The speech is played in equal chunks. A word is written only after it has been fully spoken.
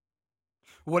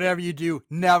whatever you do,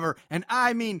 never, and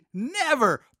I mean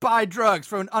never, buy drugs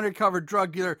from an undercover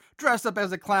drug dealer dressed up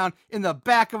as a clown in the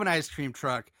back of an ice cream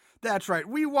truck. That's right,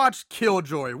 we watched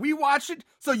Killjoy. We watched it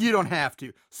so you don't have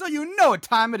to, so you know what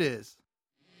time it is.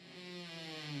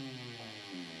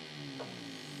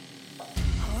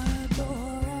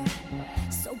 Horror,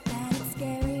 so bad it's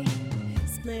scary.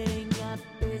 Splitting up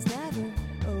is never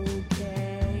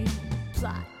okay.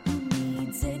 Plot, who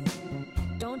needs it?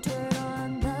 Don't turn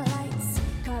on the lights.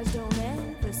 Cars don't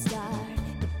ever start,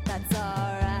 but that's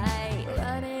alright.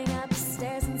 Running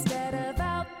upstairs instead of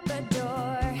out the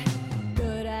door.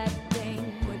 Good acting,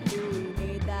 what do we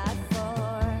need that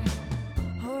for?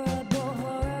 Horrible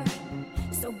horror,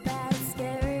 so bad it's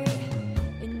scary.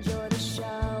 Enjoy the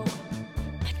show,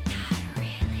 but not really.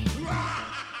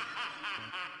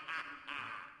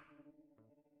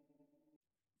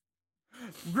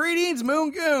 Greetings,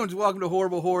 Moon Goons! Welcome to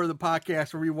Horrible Horror, the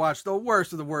podcast where we watch the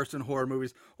worst of the worst in horror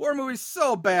movies. Horror movies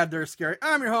so bad they're scary.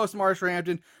 I'm your host, Marsh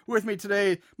Rampton. With me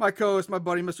today, my co-host, my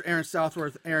buddy, Mr. Aaron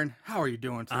Southworth. Aaron, how are you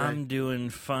doing today? I'm doing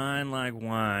fine like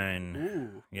wine.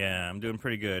 Ooh. Yeah, I'm doing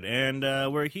pretty good. And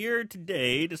we're here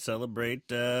today to celebrate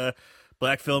Black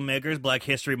Filmmakers, Black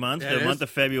History Month, Yeah, it the month is. of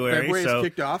February. February's So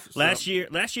kicked off. So. last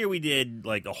year we did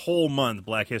like a whole month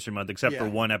Black History Month, except for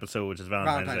Yeah. one episode, which is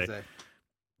Valentine's Day. Day.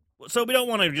 So we don't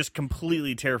want to just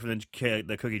completely tear from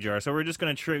the cookie jar. So we're just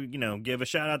going to give a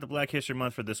shout out to Black History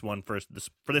Month for this one for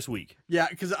this week. Yeah,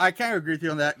 because I kind of agree with you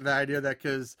on that, the idea of that,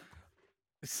 because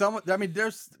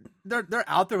they're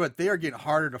out there, but they are getting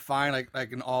harder to find,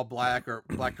 like an all black or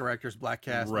black directors, black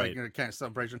cast, Right. like, kind of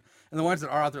celebration. And the ones that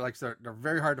are out there, like, they're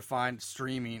very hard to find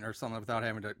streaming or something without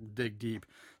having to dig deep.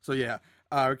 So yeah,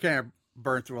 we kind of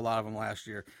burned through a lot of them last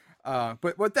year.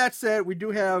 But with that said, we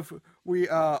do have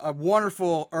a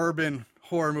wonderful urban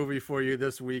horror movie for you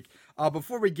this week.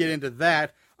 Before we get into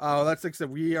that, let's like I said,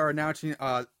 we are announcing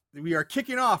we are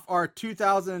kicking off our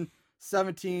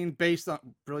 2017 based on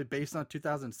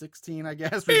 2016, I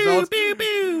guess, results. Pew,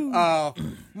 pew, pew.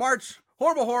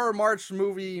 Horrible Horror March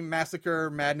Movie Massacre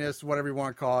Madness, whatever you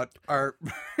want to call it. Our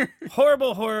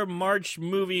Horrible Horror March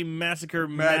Movie Massacre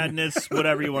Madness,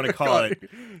 whatever you want to call it.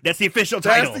 That's the official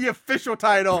title. That's the official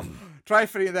title. Try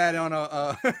fitting that on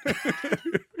on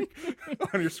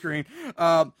your screen.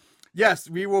 Yes,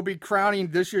 we will be crowning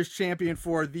this year's champion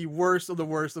for the worst of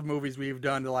movies we've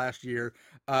done the last year,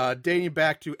 dating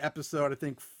back to episode, I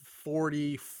think,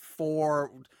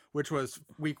 44, which was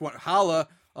week 1, Hala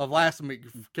of last week.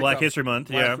 Black History Month,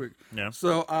 yeah. Week. Yeah.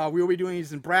 So we will be doing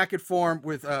these in bracket form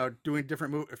with doing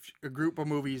different a group of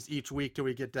movies each week till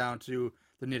we get down to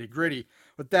the nitty gritty.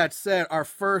 With that said, our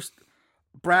first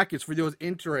brackets for those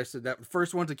interested, that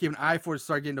first one to keep an eye for to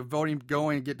start getting the voting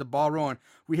going and get the ball rolling,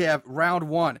 we have round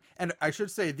 1. And I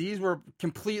should say these were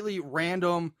completely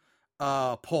random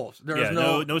polls. There was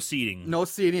no seating. No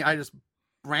seating. I just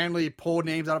randomly pulled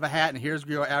names out of a hat, and here's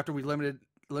after we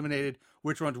eliminated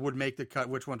which ones would make the cut,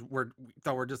 which ones we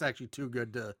thought were just actually too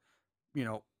good to,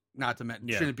 not to mention,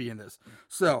 shouldn't be in this.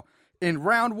 So in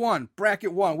round 1,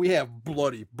 bracket 1, we have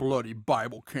Bloody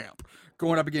Bible Camp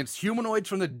going up against Humanoids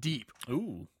from the Deep.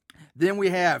 Ooh. Then we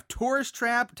have Tourist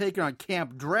Trap taking on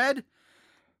Camp Dread,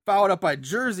 followed up by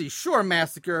Jersey Shore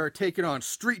Massacre taking on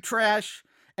Street Trash,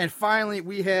 and finally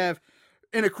we have,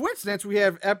 in a coincidence, we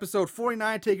have episode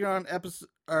 49 taking on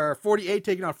 48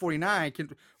 taking on 49.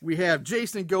 We have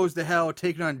Jason Goes to Hell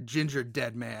taking on Ginger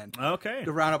Dead Man. Okay.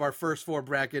 To round up our first 4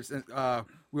 brackets, and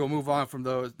we'll move on from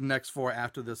those next 4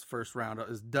 after this first round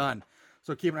is done.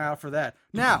 So keep an eye out for that.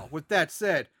 Now, with that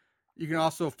said, you can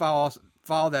also follow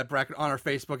that bracket on our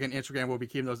Facebook and Instagram. We'll be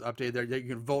keeping those updated there. You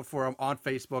can vote for them on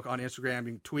Facebook, on Instagram.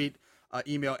 You can tweet,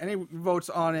 email any votes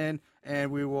on in, and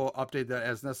we will update that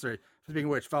as necessary. Speaking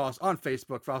of which, follow us on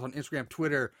Facebook, follow us on Instagram,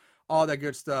 Twitter, all that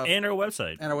good stuff. And our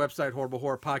website.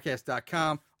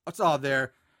 HorribleHorrorPodcast.com. It's all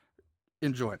there.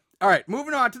 Enjoy. All right,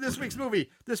 moving on to this week's movie.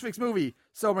 This week's movie,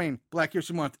 celebrating Black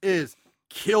History Month, is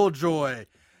Killjoy,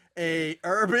 a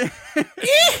urban...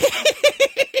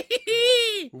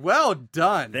 Well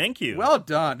done. Thank you. Well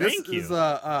done. Thank This you. is,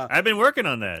 I've been working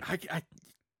on that.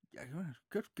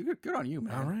 Good on you,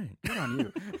 man. All right. Good on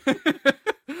you.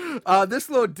 This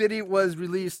little ditty was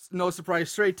released, no surprise,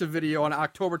 straight to video on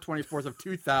October 24th of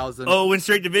 2000. Oh, went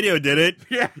straight to video, did it?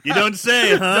 Yeah. You don't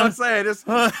say, huh? Don't say it.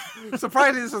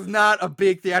 Surprisingly, this was not a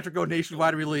big theatrical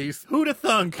nationwide release. Who'da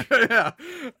thunk? Yeah.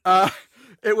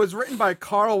 It was written by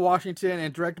Carl Washington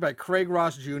and directed by Craig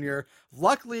Ross Jr.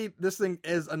 Luckily, this thing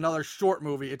is another short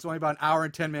movie. It's only about an hour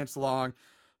and 10 minutes long.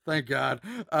 Thank God.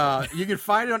 You can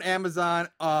find it on Amazon.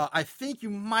 I think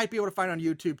you might be able to find it on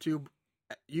YouTube too.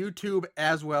 YouTube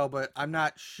as well, but I'm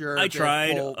not sure. I if they're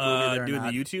tried full movie there or doing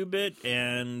not. the YouTube bit,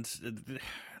 and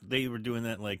they were doing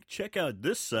that like, check out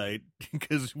this site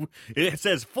because it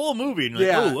says full movie, and you're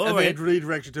Yeah, like, oh, all and right. they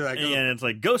redirect you to like, And it's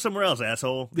like, go somewhere else,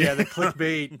 asshole. yeah, the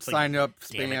clickbait, It's like, sign up,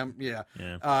 damn it. spam, yeah.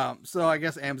 Yeah. So I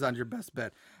guess Amazon's your best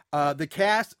bet. The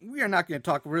cast, we are not going to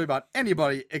talk really about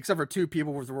anybody except for two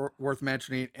people worth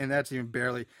mentioning, and that's even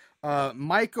barely.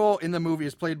 Michael in the movie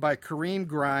is played by Kareem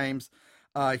Grimes.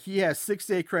 He has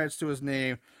 68 credits to his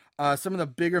name. Some of the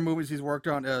bigger movies he's worked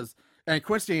on is, and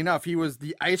coincidentally enough, he was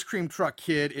the ice cream truck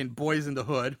kid in Boys in the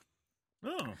Hood.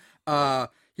 Oh.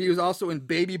 He was also in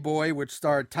Baby Boy, which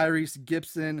starred Tyrese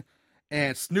Gibson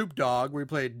and Snoop Dogg, where he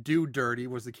played Do Dirty,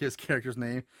 was his character's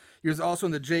name. He was also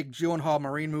in the Jake Gyllenhaal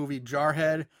Marine movie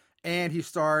Jarhead, and he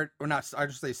starred, or not, I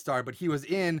just say starred, but he was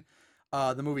in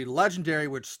the movie Legendary,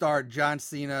 which starred John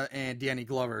Cena and Danny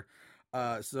Glover.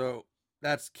 So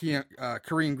that's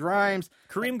Kareem Grimes.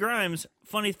 Kareem Grimes,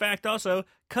 funny fact also,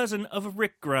 cousin of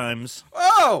Rick Grimes.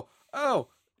 Oh!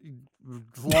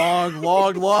 Long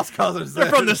lost cousins. They're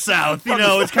from the South. You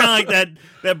know, it's kind of like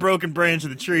that broken branch of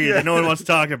the tree that no one wants to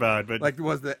talk about. But Like,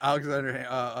 was the Alexander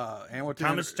Hamilton?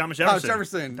 Thomas Thomas Jefferson.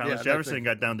 Jefferson. Thomas Yeah, that Jefferson thing.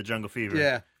 got down to jungle fever.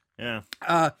 Yeah. Yeah.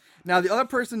 Now, the other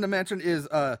person to mention is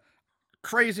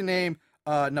crazy name,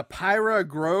 Napira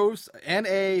Groves,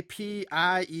 Napiera.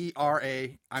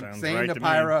 I'm Sounds saying right to me.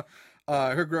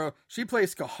 Napira. She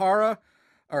plays Kahara.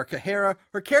 Her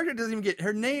character doesn't even get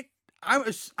her name. I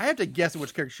have to guess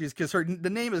which character she is because the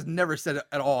name is never said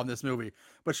at all in this movie.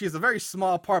 But she has a very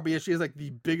small part, but yet she has like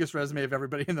the biggest resume of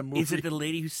everybody in the movie. Is it the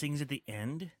lady who sings at the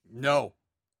end? No.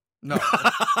 Nope.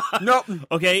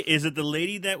 Okay, is it the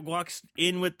lady that walks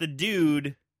in with the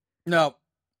dude? No.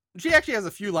 She actually has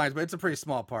a few lines, but it's a pretty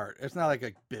small part. It's not like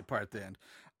a big part at the end.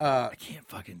 I can't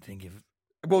fucking think of.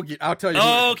 I'll tell you.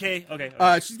 Oh, okay.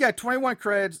 She's got 21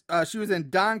 credits. She was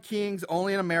in Don King's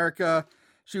Only in America.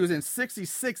 She was in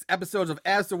 66 episodes of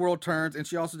As the World Turns, and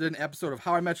she also did an episode of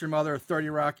How I Met Your Mother, 30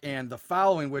 Rock, and The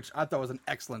Following, which I thought was an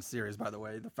excellent series, by the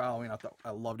way. The Following, I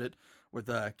loved it, with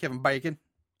Kevin Bacon.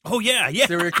 Oh, yeah.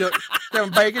 Serial killer.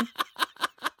 Kevin Bacon.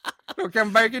 No,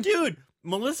 Kevin Bacon. Dude,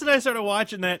 Melissa and I started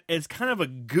watching that as kind of a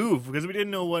goof because we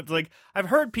didn't know what, like, I've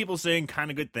heard people saying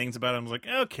kind of good things about it. I was like,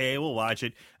 okay, we'll watch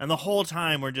it. And the whole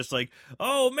time we're just like,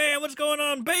 oh, man, what's going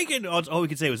on? Bacon. All we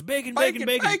could say was bacon.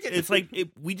 It's like,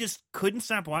 we just couldn't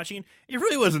stop watching. It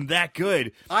really wasn't that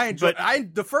good. I enjoyed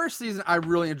the first season. I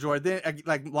really enjoyed. Then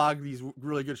like a lot of these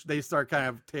really good. They start kind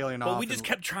of tailing off. But we just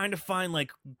kept trying to find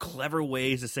like clever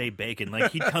ways to say bacon.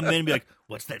 Like he'd come in and be like,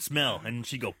 "What's that smell?" And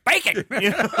she'd go, "Bacon." You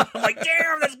know? I'm like,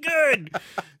 "Damn, that's good."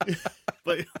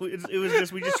 But it was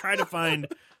just we just tried to find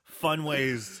fun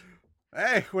ways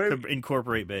Hey, to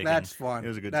incorporate bacon. that's fun. It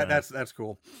was a good time. That's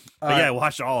cool. But yeah, I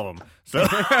watched all of them. So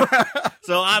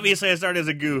so obviously I started as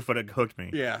a goof, but it hooked me.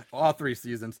 Yeah, all 3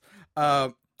 seasons.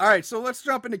 All right, so let's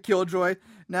jump into Killjoy.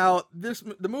 Now,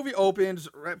 the movie opens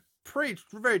very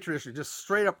traditionally, just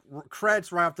straight up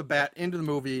credits right off the bat into the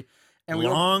movie, and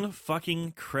Long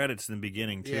fucking credits in the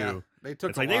beginning too. Yeah, they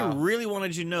took It's a like while. they really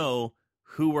wanted you to know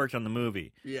who worked on the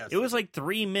movie. Yes. It was like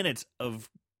 3 minutes of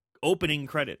opening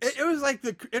credits. It was like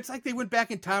it's like they went back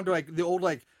in time to like the old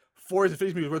like 40s and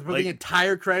 50s movies where Like- the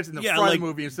entire credits in the Yeah, front like- of the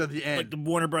movie instead of the end. like the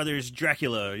Warner Brothers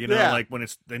Dracula, you know, Yeah. like when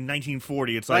it's in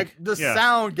 1940, it's Like the yeah.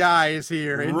 sound guy is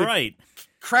here, and the right.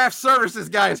 craft services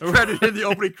guy is credited in the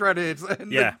opening credits,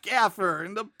 and Yeah. the gaffer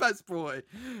and the best boy.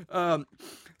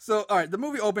 So all right, the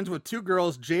movie opens with 2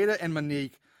 girls, Jada and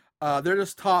Monique.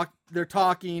 They're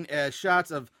talking as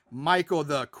shots of Michael,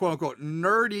 the quote unquote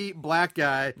nerdy black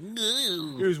guy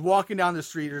who's walking down the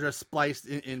street. They're just spliced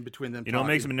in between them. You know what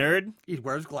makes him a nerd? He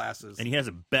wears glasses. And he has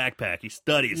a backpack. He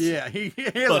studies. Yeah, he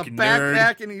has a Fucking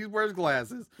backpack and he wears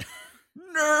glasses.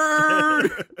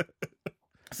 Nerd.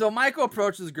 So Michael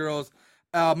approaches girls.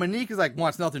 Monique is like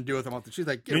wants nothing to do with him. She's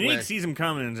like, get Monique away. sees him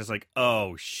coming and is just like,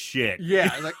 oh shit.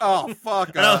 Yeah, like oh fuck.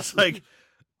 And I us. was like,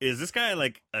 is this guy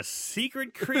like a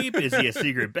secret creep? Is he a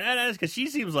secret badass? Because she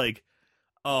seems like,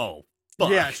 oh fuck.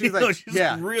 Yeah, she's You know, like- she's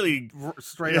yeah. really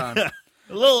Straight on. a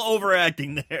little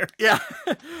overacting there. Yeah.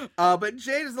 But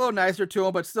Jade is a little nicer to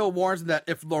him, but still warns him that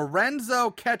if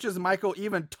Lorenzo catches Michael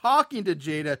even talking to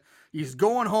Jada, he's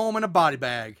going home in a body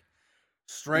bag.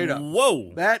 Straight up.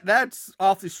 Whoa. That's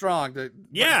awfully strong to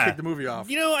Yeah. kick the movie off.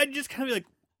 You know, I just kind of be like,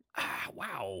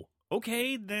 wow.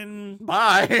 Okay, then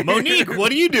Bye. Monique,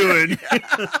 what are you doing?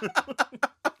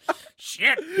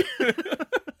 Shit.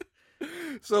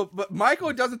 So, but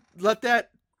Michael doesn't let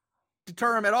that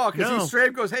deter him at all because No. he straight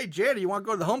up goes, "Hey, Jada, you want to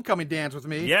go to the homecoming dance with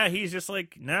me?" Yeah, he's just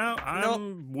like, no,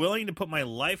 I'm willing to put my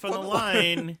life on the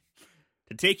line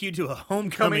to take you to a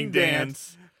homecoming Coming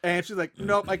dance. dance. And she's like,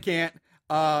 "Nope, I can't."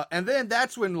 And then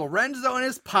that's when Lorenzo and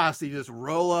his posse just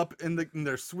roll up in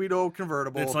their sweet old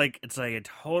convertible. It's like a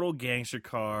total gangster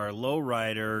car, low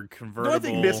rider, the convertible. only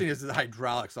thing missing is the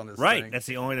hydraulics on this Right, thing. that's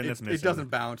the only thing that's missing. It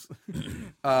doesn't bounce.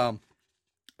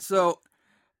 So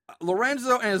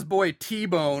Lorenzo and his boy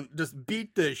T-Bone just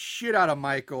beat the shit out of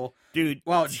Michael. Dude,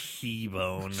 Well,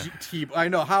 T-Bone. I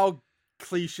know, how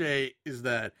cliche is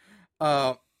that?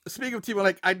 Speaking of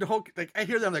T-Bone, I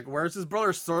hear them like, where's his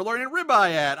brother sirloin and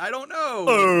ribeye at? I don't know.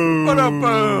 Oh.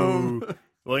 Ba-da-boom.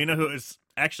 Well, you know who is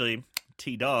actually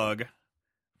T-Dog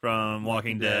from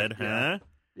Walking Dead, yeah. huh?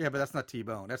 Yeah, but that's not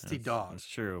T-Bone. That's T-Dog. That's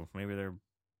true. Maybe they're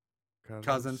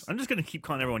Cousins. I'm just gonna keep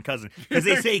calling everyone cousin because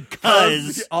they say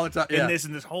cuz all the time. Yeah.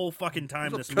 in this whole fucking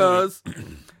time. This movie. Cuz.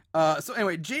 So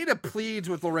anyway, Jada pleads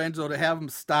with Lorenzo to have him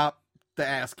stop the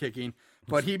ass kicking,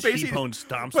 but he basically T-Bone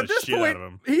stomps But the this shit point, out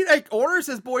of him. he orders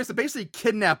his boys to basically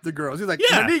kidnap the girls. He's like,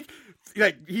 Yeah. Monique,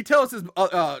 he tells his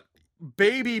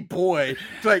baby boy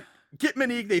to get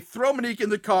Monique. They throw Monique in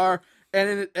the car,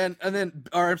 and then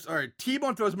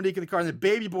T-Bone throws Monique in the car, and the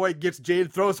baby boy gets Jade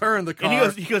and throws her in the car.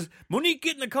 And he goes, Monique,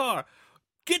 get in the car.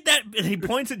 Get that. And he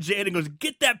points at Jade and goes,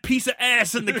 get that piece of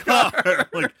ass in the car.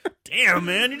 Like, damn,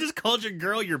 man, you just called your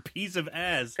girl your piece of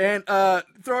ass. And throw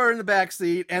her in the back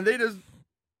seat, and they just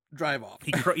drive off.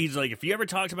 He's like, if you ever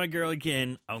talk to my girl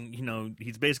again,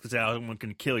 he's basically saying, I'm going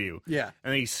to kill you. Yeah.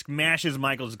 And then he smashes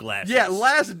Michael's glasses. Yeah,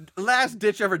 last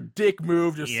ditch ever dick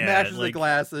move, just smashes the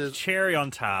glasses. Cherry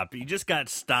on top. You just got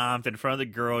stomped in front of the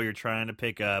girl you're trying to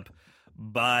pick up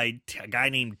by a guy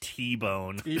named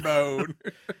T-Bone. T-Bone.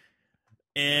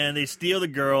 And they steal the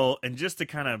girl, and just to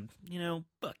kind of,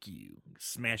 fuck you,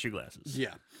 smash your glasses.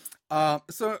 Yeah. And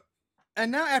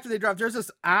now after they drop, there's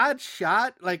this odd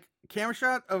shot, camera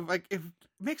shot of it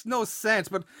makes no sense,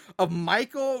 but of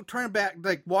Michael turning back,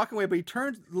 walking away, but he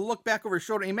turns to look back over his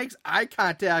shoulder and he makes eye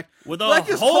contact with a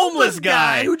this homeless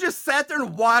guy who just sat there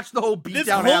and watched the whole beatdown This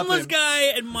happen. homeless guy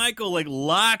and Michael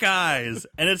lock eyes,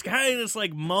 and it's kind of this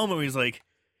moment where he's like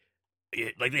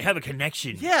they have a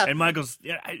connection. Yeah. And Michael's,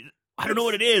 I don't know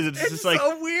what it is. It's just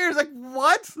so weird. It's like,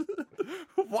 what?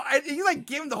 Why? He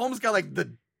gave the homeless guy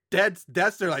the dead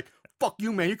stare, fuck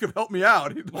you, man, you could help me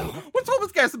out. What's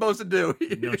homeless guy supposed to do?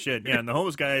 No shit. Yeah, and the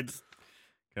homeless guy's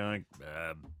kind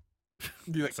of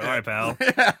sorry, pal.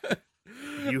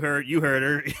 You heard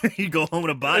her. You go home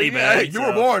with a body bag. You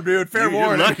were born, dude. Fair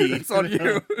warning. You're lucky. It's on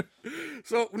you.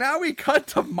 So now we cut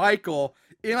to Michael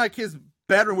in his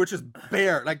bedroom, which is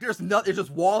bare. There's nothing. It's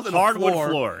just walls and hardwood a floor.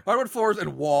 floor. Hardwood floors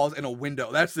and walls and a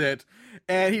window. That's it.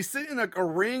 And he's sitting in a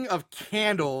ring of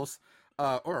candles,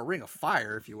 or a ring of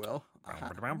fire, if you will.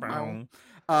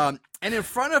 And in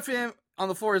front of him on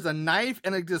the floor is a knife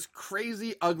and this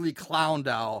crazy, ugly clown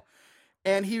doll.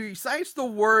 And he recites the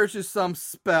words to some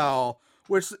spell,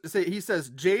 which he says,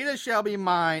 Jada shall be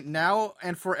mine now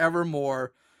and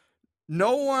forevermore.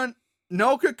 No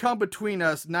could come between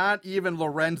us, not even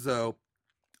Lorenzo.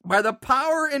 By the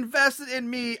power invested in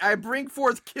me, I bring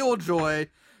forth Killjoy.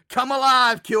 Come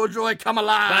alive, Killjoy, come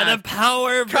alive. By the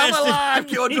power come alive,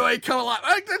 Killjoy, come alive.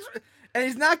 And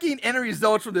he's not getting any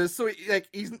results from this, so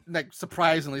he's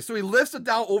surprisingly. So he lifts the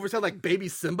doll over his head like baby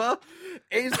Simba,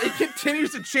 and he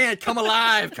continues to chant, "Come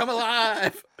alive, come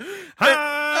alive."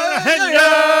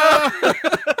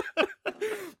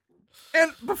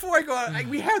 And before I go on,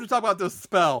 we have to talk about this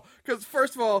spell because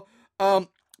first of all,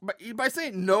 by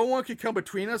saying no one can come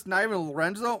between us, not even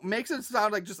Lorenzo, makes it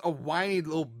sound like just a whiny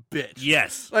little bitch.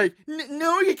 Yes.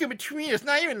 No one can come between us,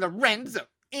 not even Lorenzo.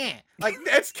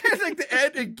 That's kind of the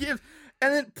end it gives.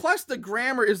 And then plus the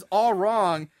grammar is all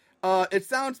wrong. It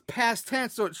sounds past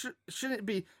tense, so it shouldn't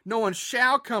be no one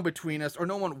shall come between us or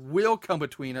no one will come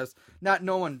between us, not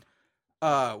no one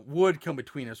would come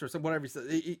between us or some whatever you said.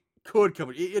 It could come.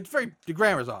 The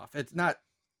grammar's off. It's not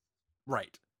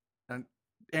right. And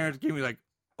Aaron's giving me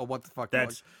what the fuck?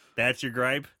 That's your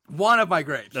gripe? One of my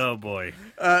gripes. Oh boy.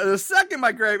 The second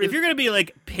my gripe is if you're gonna be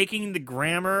picking the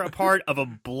grammar apart of a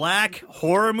black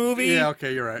horror movie. Yeah,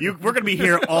 okay, you're right. We're gonna be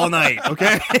here all night,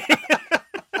 okay?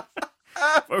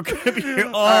 We're gonna be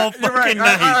here all fucking right.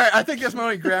 night. All right, I think that's my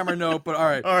only grammar note, but all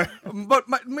right. All right. But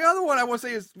my other one I want to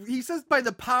say is he says by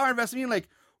the power invested in him,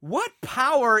 what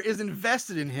power is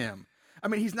invested in him? I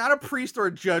mean, he's not a priest or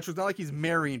a judge, so it's not like he's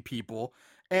marrying people.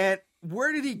 And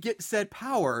where did he get said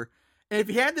power? And if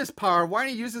he had this power, why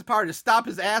didn't he use his power to stop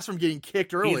his ass from getting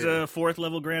kicked earlier? He's a 4th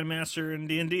level grandmaster in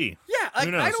D&D. Yeah, I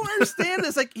don't understand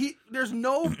this. There's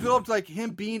no build to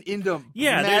him being into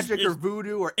magic or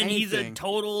voodoo or and anything. And he's a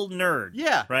total nerd.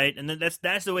 Yeah. Right? And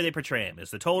that's the way they portray him.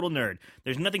 It's the total nerd.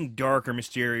 There's nothing dark or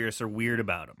mysterious or weird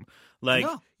about him.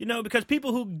 Because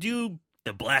people who do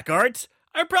the black arts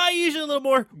are probably usually a little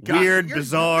more Goth- weird, you're-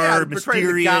 bizarre, portraying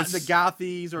mysterious. the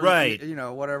gothies, or Right.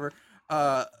 whatever.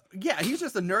 Yeah, he's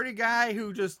just a nerdy guy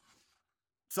who just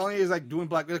suddenly is like doing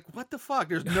black. Like, what the fuck?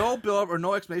 There's no build up or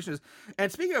no explanation.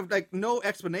 And speaking of like no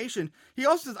explanation, he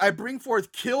also says, "I bring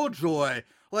forth Killjoy."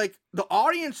 Like, the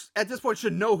audience at this point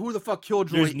should know who the fuck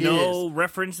Killjoy There's is. no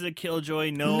reference to the Killjoy.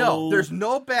 No, there's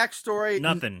no backstory.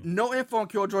 Nothing. No info on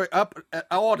Killjoy up at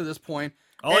all to this point.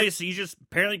 All And- he's just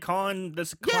apparently calling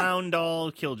this clown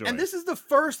doll Killjoy. And this is the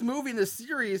first movie in this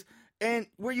series, and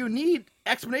where you need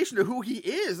explanation to who he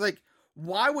is. Like,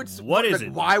 why would What is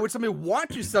it? Why would somebody want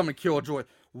to summon Killjoy?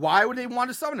 Why would they want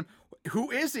to summon him?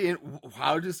 Who is he? And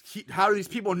how do these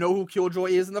people know who Killjoy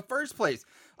is in the first place?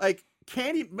 Like,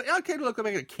 okay, look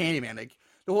back at Candyman. Like,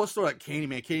 the whole story, like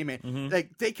Candyman.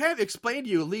 Like, they kind of explain to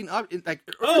you leading up, like,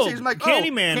 Oh, I'm like,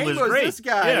 Candyman was great. This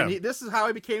guy, Yeah. and this is how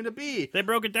he became to be. They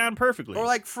broke it down perfectly. Or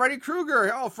like Freddy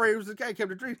Krueger. Oh, Freddy was the guy who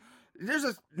kept a dream. There's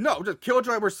just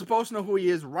Killjoy. We're supposed to know who he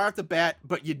is right off the bat,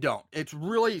 but you don't. It's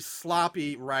really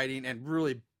sloppy writing and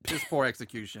really piss poor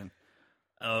execution.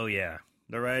 Oh yeah,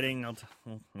 the writing.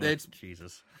 It's-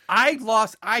 Jesus. I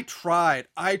tried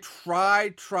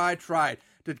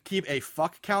to keep a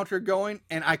fuck counter going,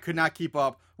 and I could not keep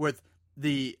up with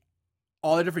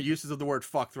all the different uses of the word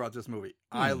fuck throughout this movie.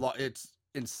 It's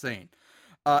insane.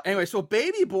 Anyway, so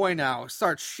Baby Boy now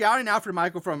starts shouting out for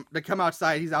Michael to come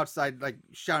outside. He's outside, like,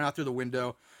 shouting out through the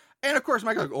window. And, of course,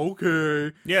 Michael's like,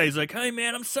 okay. Yeah, he's like, "Hey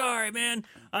man, I'm sorry, man.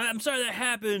 I'm sorry that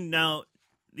happened." Now,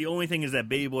 the only thing is that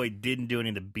Baby Boy didn't do any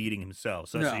of the beating himself,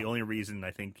 so that's No. the only reason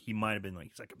I think he might have been like,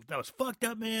 he's like, "That was fucked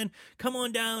up, man. Come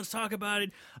on down, let's talk about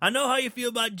it. I know how you feel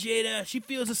about Jada. She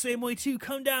feels the same way too.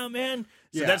 Come down, man."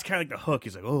 So Yeah. that's kind of like the hook.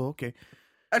 He's like, "Oh, okay."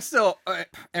 That's still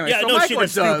anyway. Yeah, so no shit, Michael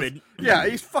that's does. stupid. Yeah,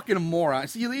 he's fucking a moron.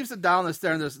 So he leaves it down the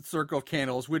stair in this circle of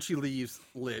candles, which he leaves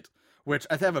lit. Which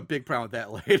I have a big problem with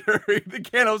that later. The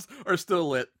candles are still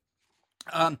lit.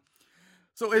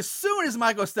 So as soon as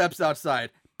Michael steps outside,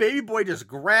 Baby Boy just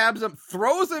grabs him,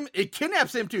 throws him. It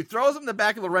kidnaps him too. Throws him in the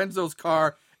back of Lorenzo's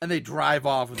car, and they drive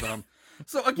off with him.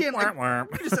 So again, like,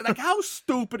 we just said, like, how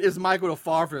stupid is Michael to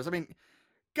fall for this? I mean,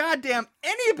 goddamn,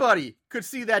 anybody could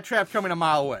see that trap coming a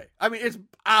mile away. I mean, it's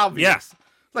obvious. Yeah.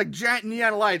 It's like giant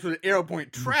neon lights with an arrow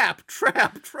point. Trap.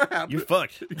 You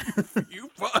fucked. You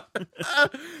fuck.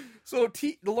 So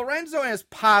Lorenzo and his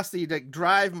posse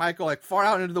drive Michael like far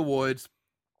out into the woods.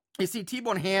 You see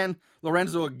T-Bone hand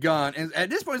Lorenzo a gun, and at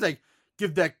this point he's like,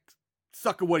 "Give that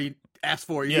sucker what he asked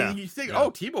for." You think, Yeah. "Oh,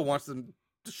 T-Bone wants them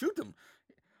to shoot them."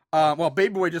 Well,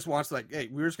 Baby Boy just wants "Hey,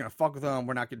 we're just gonna fuck with them.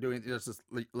 We're not gonna do anything. Let's just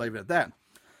leave it at that."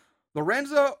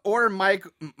 Lorenzo orders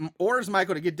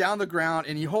Michael to get down the ground,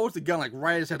 and he holds the gun like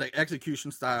right at his head, like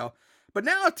execution style. But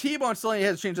now T-Bone suddenly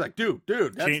has changed, like, dude,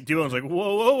 that's, T-Bone's like,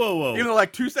 "Whoa." you know,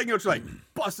 like 2 seconds, like,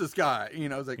 bust this guy. You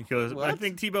know, it's like, Because what? I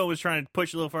think T-Bone was trying to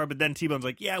push a little far, but then T-Bone's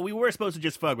like, "Yeah, we were supposed to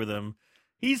just fuck with him.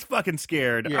 He's fucking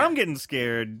scared. Yeah. I'm getting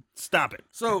scared. Stop it."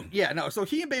 So yeah, no. So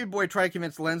he and Baby Boy try to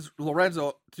convince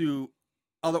Lorenzo to,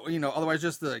 otherwise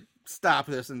just to like, stop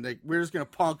this, and we're just gonna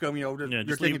punk him. You're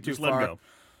taking it too just let him far. go.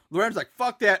 Lorenzo's like,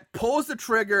 fuck that. Pulls the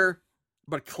trigger,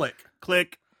 but click.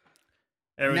 Click.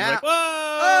 Everyone's Now- like, "Whoa!"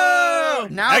 Oh!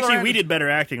 Now Actually, Lorenzo- we did better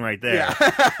acting right there. Yeah.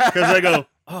 Because I go,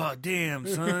 "Oh, damn,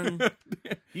 son.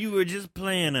 You were just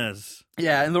playing us."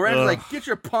 Yeah, and Lorenzo's Ugh. like, get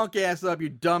your punk ass up, you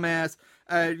dumbass.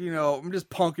 I'm just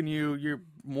punking you, you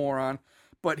moron.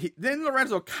 But then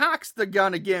Lorenzo cocks the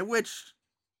gun again, which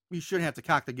you shouldn't have to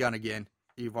cock the gun again.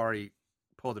 You've already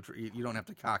pulled the trigger. You don't have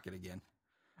to cock it again.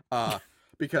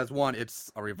 Because one,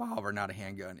 it's a revolver, not a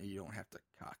handgun. And you don't have to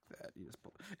cock that. You just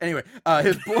pull it. Anyway,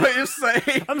 his boy is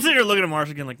saying... I'm sitting here looking at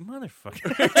Marshall again like,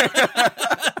 "Motherfucker."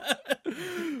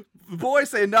 The boys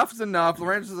say enough is enough.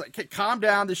 Lorenzo's like, "Okay, calm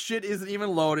down. The shit isn't even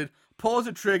loaded." Pulls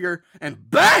the trigger, and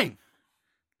bang!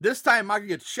 This time, Michael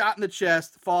gets shot in the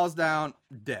chest, falls down,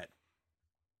 dead.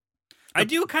 I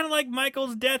do kind of like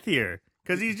Michael's death here.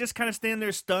 Because he's just kind of standing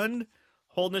there stunned,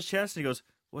 holding his chest, and he goes,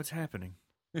 "What's happening?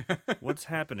 What's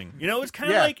happening?" You know, it was kind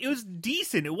of Yeah. like, it was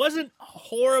decent. It wasn't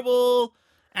horrible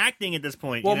acting at this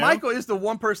point. Well, you know? Michael is the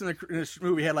one person in this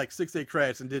movie had like 6 8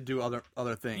 credits and did do other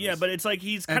things. Yeah, but it's like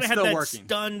he's And kind of had still that working.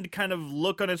 stunned kind of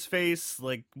look on his face,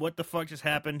 like, what the fuck just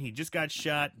happened? He just got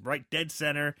shot right dead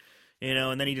center,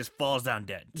 and then he just falls down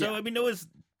dead. So, Yeah. I mean, it was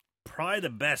probably the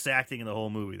best acting in the whole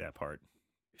movie, that part.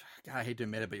 God, I hate to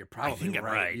admit it, but you're probably think I'm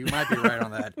right. You might be right on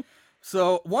that.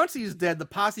 So once he's dead, the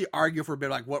posse argue for a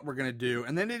bit, like what we're gonna do,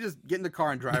 and then they just get in the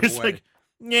car and drive It's away. like,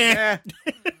 yeah.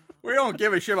 We don't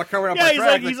give a shit about covering up Yeah,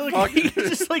 our he's tracks. like, fuck. he's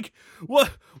just like,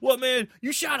 what, man?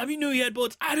 You shot him. You knew he had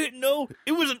bullets. I didn't know.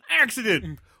 It was an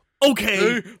accident.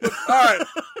 Okay. All right,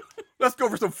 let's go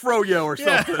for some froyo or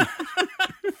Yeah. something.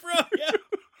 Bro, yeah.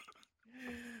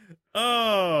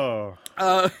 Oh.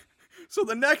 So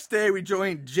the next day we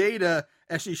join Jada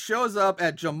as she shows up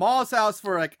at Jamal's house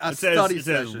for like a study It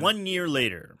says session. 1 year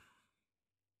later.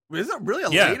 Is it really a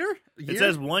Yeah. later? It Year?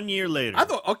 says 1 year later. I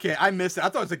thought, okay, I missed it. I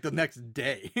thought it was like the next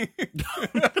day.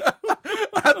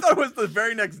 I thought it was the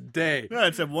very next day. No,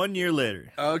 it said 1 year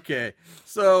later. Okay,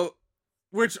 so,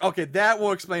 okay, that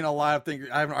will explain a lot of things.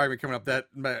 I have an argument coming up that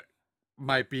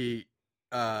might be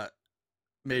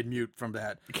made mute from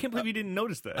that. I can't believe you didn't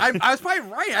notice that. I was probably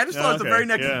right. I just thought it was the very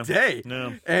next day.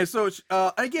 No. And so,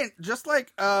 again, just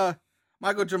like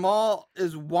Michael, Jamal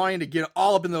is wanting to get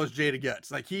all up in those Jada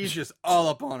guts. Like, he's just all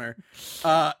up on her.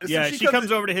 So Yeah, she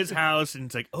comes over to his house and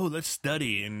it's like, oh, let's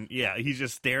study. And yeah, he's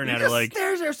just staring at her like,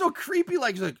 stares at her so creepy.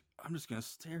 Like, he's like, I'm just going to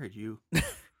stare at you.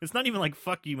 it's not even like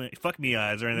fuck me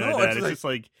eyes or anything No, like that. it's It's like- just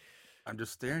like I'm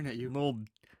just staring at you. little.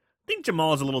 I think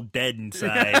Jamal's a little dead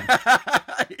inside.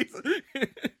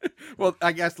 Well,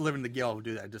 I guess living the Gale will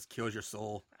do that. It just kills your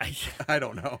soul. I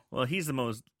don't know. Well, he's the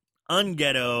most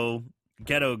ghetto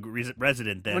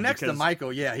resident then. Well, next to because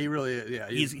Michael, yeah, he really is. Yeah,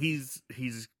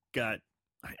 he's got.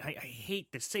 I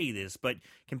hate to say this, but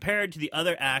compared to the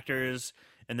other actors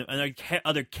and the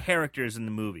other characters in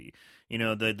the movie, you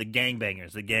know, the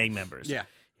gangbangers, the gang members, yeah.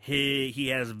 he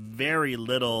has very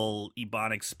little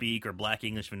Ebonic speak or Black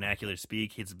English vernacular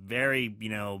speak. It's very, you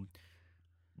know,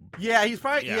 Yeah, he's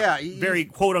probably he's- very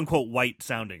quote unquote white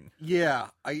sounding. Yeah,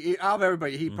 out of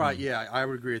everybody, he probably Mm-hmm. yeah, I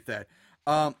would agree with that.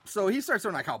 So he starts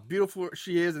saying like how beautiful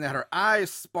she is, and that her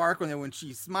eyes sparkle, and then when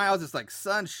she smiles, it's like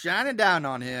sun shining down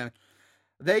on him.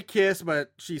 They kiss,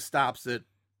 but she stops it.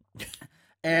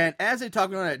 And as they talk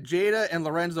about it, Jada and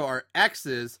Lorenzo are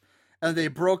exes, and they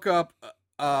broke up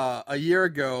a year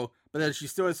ago, but that she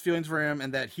still has feelings for him,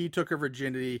 and that he took her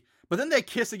virginity. But then they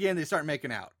kiss again. They start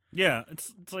making out. Yeah,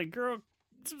 it's like, girl,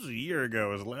 this was a year ago.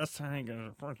 It was the last time you guys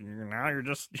were fucking. Now you're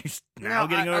No,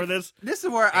 getting over this. This is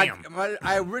where Damn.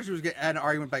 I originally was getting at an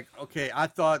argument like, okay, I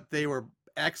thought they were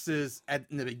exes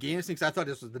in the beginning of things. I thought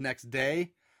this was the next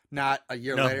day, not a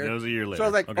year No, later. it was a year later. So I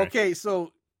was like, okay,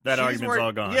 so that she's argument's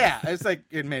all gone. Yeah, it's like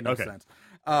it made no Okay. sense.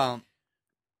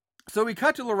 So we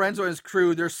cut to Lorenzo and his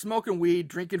crew. They're smoking weed,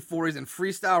 drinking 40s, and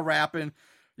freestyle rapping.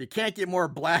 You can't get more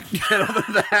black than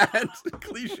that.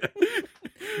 Cliche.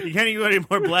 You can't even go any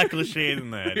more black cliche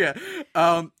than that.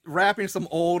 Yeah. Rapping some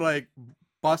old, like,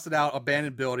 busted out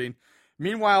abandoned building.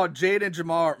 Meanwhile, Jade and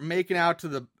Jamal are making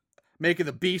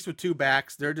the beast with two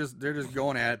backs. They're just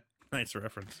going at it. Nice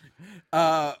reference.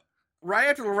 Right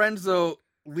after Lorenzo,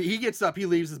 he gets up, he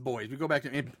leaves his boys. We go back to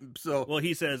him. So Well,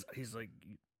 he's like,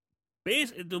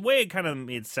 the way it kind of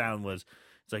made sound was,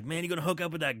 it's like, man, you gonna hook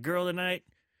up with that girl tonight?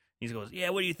 He goes, yeah,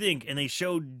 what do you think? And they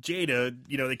showed Jada,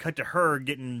 you know, they cut to her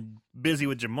getting busy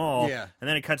with Jamal. Yeah. And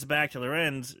then it cuts back to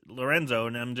Lorenzo,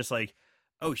 and I'm just like,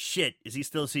 oh shit, is he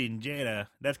still seeing Jada?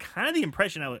 That's kind of the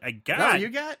impression I got. no, you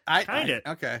got Kinda.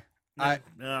 okay.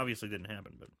 Obviously didn't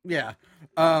happen, but Yeah.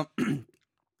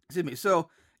 Excuse me. So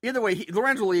either way,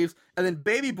 Lorenzo leaves, and then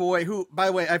Baby Boy, who, by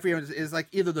the way, I forget, is like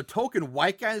either the token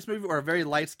white guy in this movie or a very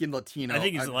light skinned Latino. I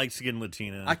think he's a light-skinned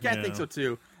Latina. I can't think so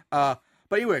too.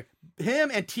 But anyway, him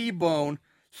and T-Bone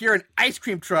hear an ice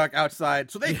cream truck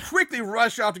outside, so they quickly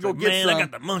rush off to go get Man, some I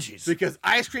got the munchies. because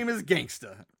ice cream is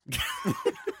gangsta.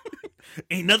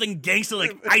 Ain't nothing gangster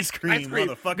like ice cream,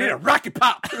 motherfucker. Need a rocket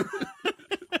pop.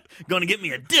 Gonna get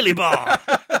me a dilly ball.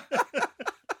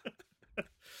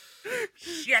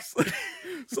 Yes.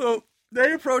 So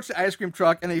they approach the ice cream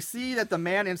truck and they see that the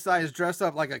man inside is dressed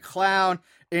up like a clown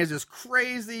and has this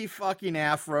crazy fucking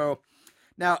afro.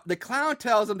 Now, the clown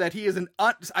tells him that he is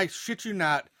I shit you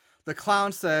not, the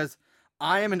clown says,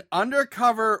 I am an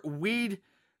undercover weed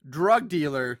drug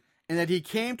dealer and that he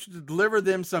came to deliver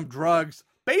them some drugs,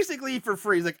 basically for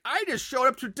free. He's like, I just showed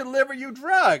up to deliver you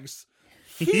drugs.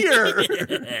 Here.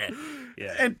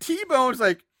 Yeah. And T-Bone's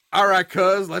like, all right,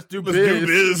 cuz, let's do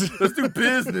biz. Let's do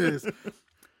business.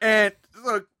 And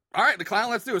so, all right, the clown,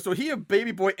 let's do it. So he and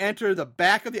Baby Boy enter the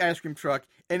back of the ice cream truck,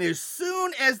 and as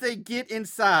soon as they get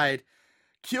inside,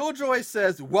 Killjoy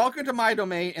says, welcome to my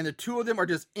domain, and the two of them are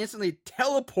just instantly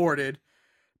teleported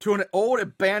to an old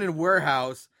abandoned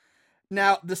warehouse.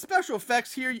 Now, the special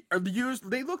effects here are used,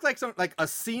 they look like a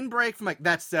scene break from like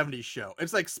that 70s show.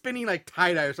 It's like spinning like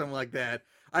tie-dye or something like that.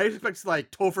 I expect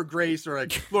like Topher Grace or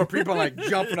like Laura Prepon like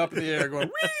jumping up in the air going,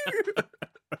 wee!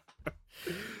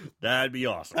 That'd be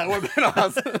awesome. That would have been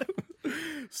awesome.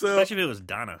 So Especially if it was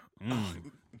Donna.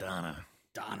 Donna.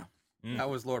 That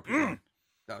was Laura Prepon.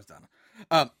 That was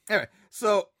Donna. Anyway,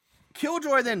 so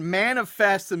Killjoy then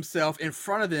manifests himself in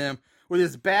front of them with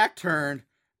his back turned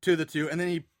to the two, and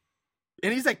then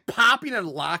and he's like popping and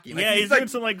locking. Like, Yeah, he's like, doing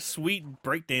some like sweet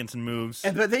breakdancing moves.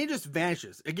 but then he just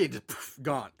vanishes again, just poof,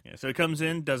 gone. Yeah, so he comes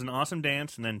in, does an awesome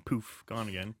dance, and then poof, gone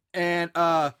again. And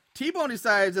T-Bone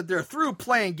decides that they're through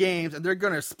playing games and they're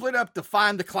gonna split up to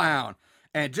find the clown.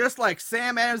 And just like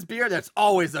Sam Adams beer, that's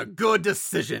always a good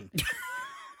decision.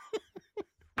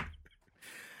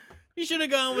 You should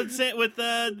have gone with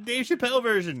Dave Chappelle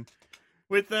version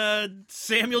with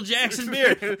Samuel Jackson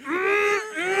beer.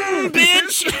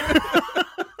 Bitch,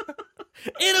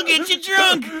 it'll get you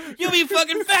drunk. You'll be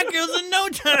fucking fat girls in no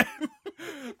time.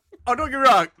 Oh, don't get me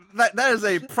wrong. That is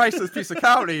a priceless piece of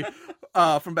comedy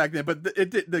from back then. But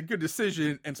the good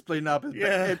decision and splitting up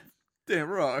is damn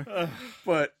wrong.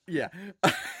 But yeah.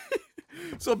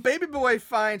 So Baby Boy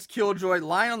finds Killjoy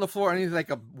lying on the floor and he's like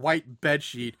a white bed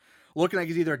sheet, looking like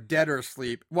he's either dead or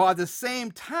asleep. While at the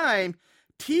same time,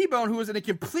 T-Bone, who was in a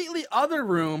completely other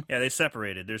room. Yeah, they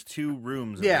separated. There's 2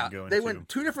 rooms. Yeah, going they went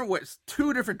 2 different ways,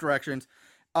 2 different directions.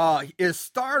 Is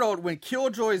startled when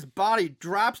Killjoy's body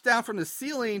drops down from the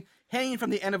ceiling, hanging from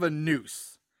the end of a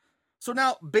noose. So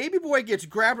now Baby Boy gets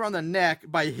grabbed around the neck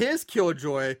by his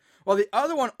Killjoy, while the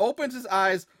other one opens his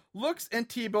eyes, looks at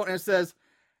T-Bone, and says,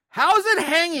 "How's it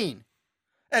hanging?"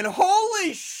 And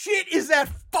holy shit, is that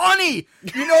funny?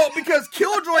 You know, because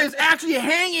Killjoy is actually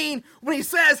hanging when he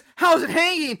says, "How's it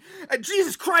hanging?" And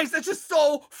Jesus Christ, that's just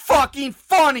so fucking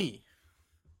funny.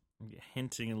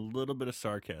 Hinting a little bit of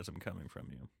sarcasm coming from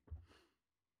you.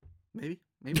 Maybe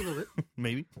a little bit.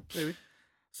 Maybe.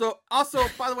 So, also,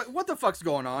 by the way, what the fuck's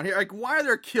going on here? Like, why are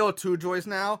there Kill Two Joys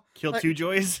now? Kill like, 2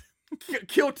 joys?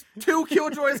 Kill 2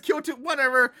 Killjoys, Kill 2,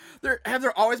 whatever. Have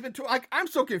there always been 2? Like, I'm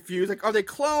so confused. Like, are they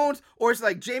clones? Or is it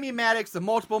like Jamie Maddox, the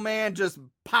multiple man, just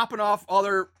popping off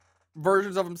other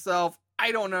versions of himself?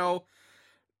 I don't know.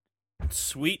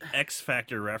 Sweet X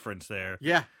Factor reference there.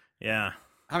 Yeah. Yeah.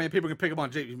 How many people can pick up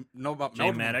on Jamie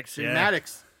Maddox, Jamie yeah.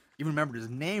 Maddox. Even remembered his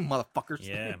name, motherfuckers.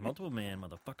 Yeah, multiple man,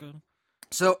 motherfucker.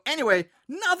 So anyway,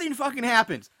 nothing fucking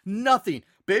happens. Nothing.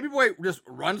 Baby Boy just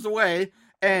runs away,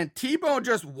 and T-Bone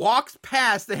just walks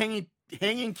past the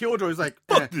hanging Killjoy. He's like,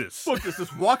 Fuck this.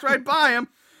 Just walks right by him.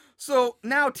 So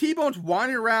now T-Bone's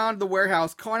wandering around the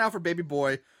warehouse, calling out for Baby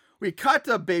Boy. We cut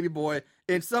to Baby Boy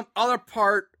in some other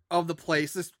part of the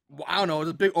place. This, I don't know,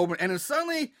 it's a big open, and then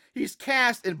suddenly he's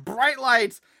cast in bright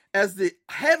lights as the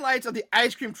headlights of the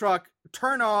ice cream truck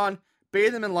turn on,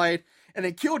 bathe him in light, and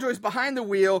then Killjoy's behind the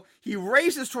wheel. He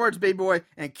races towards Baby Boy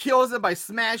and kills him by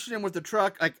smashing him with the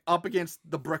truck like up against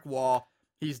the brick wall.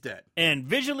 He's dead. And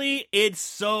visually, it's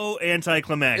so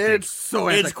anticlimactic. It's so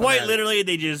anticlimactic. It's quite literally,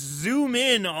 they just zoom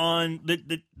in on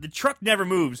the truck never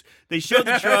moves. They show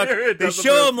the truck, they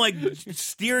show him like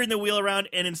steering the wheel around,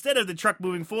 and instead of the truck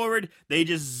moving forward, they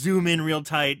just zoom in real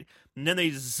tight. And then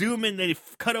they zoom in, they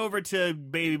cut over to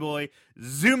Baby Boy,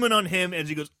 zoom in on him as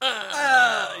he goes,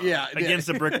 against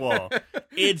the brick wall.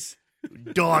 It's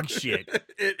dog shit.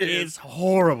 It's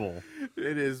horrible.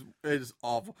 It is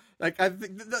awful. Like, I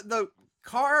think the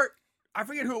car, I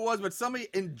forget who it was, but somebody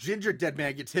in Ginger Dead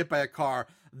Man gets hit by a car.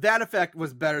 That effect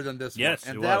was better than this Yes,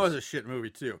 one. And it that was. was a shit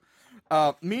movie, too.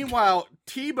 Meanwhile,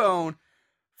 T-Bone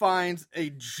finds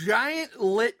a giant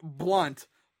lit blunt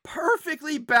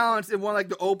perfectly balanced in one of like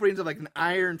the openings of like an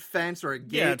iron fence or a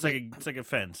gate. Yeah, it's like a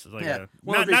fence. It's like Yeah. a,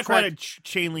 One of not the not quite a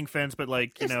chain link fence, but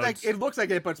like you it's know, like it's, it looks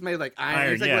like it, but it's made like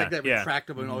iron. It's like, yeah, like that yeah.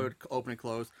 retractable and all open and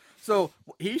close. So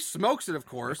he smokes it, of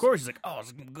course. of course, he's like, oh,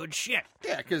 it's good shit.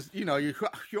 Yeah, because you know you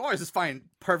always just find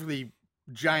perfectly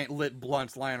giant lit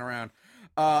blunts lying around.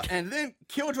 And then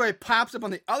Killjoy pops up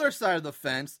on the other side of the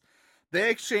fence.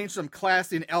 They exchange some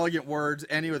classy and elegant words,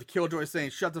 ending with Killjoy saying,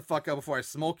 "Shut the fuck up before I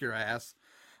smoke your ass."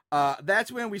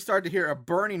 That's when we start to hear a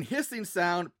burning, hissing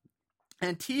sound,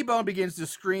 and T-Bone begins to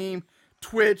scream,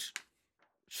 twitch,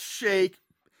 shake.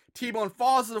 T-Bone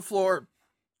falls to the floor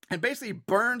and basically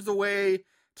burns away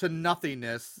to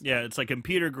nothingness. Yeah, it's like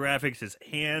computer graphics. His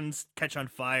hands catch on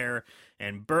fire,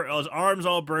 and his arms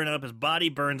all burn up. His body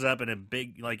burns up in a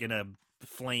big, like in a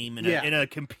flame, in a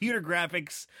computer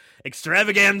graphics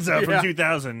extravaganza from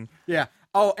 2000. Yeah.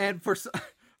 Oh, and for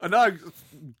another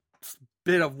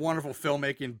bit of wonderful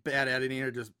filmmaking, bad editing, or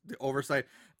just the oversight.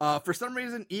 For some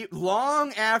reason,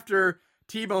 long after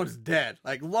T-Bone's dead,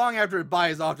 like long after his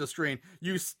body is off the screen,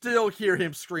 you still hear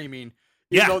him screaming.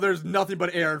 Even though there's nothing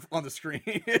but air on the screen.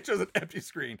 It's just an empty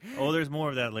screen. Oh, there's more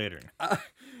of that later.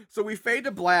 So we fade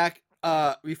to black.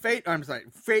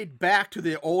 Fade back to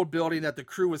the old building that the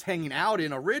crew was hanging out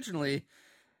in originally,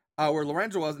 where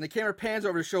Lorenzo was, and the camera pans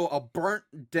over to show the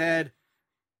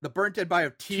burnt dead body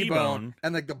of T-Bone,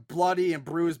 and like the bloody and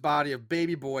bruised body of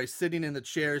Baby Boy sitting in the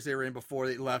chairs they were in before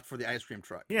they left for the ice cream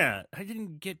truck. Yeah, I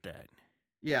didn't get that.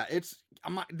 Yeah,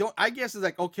 I guess it's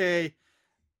like, okay,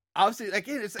 obviously,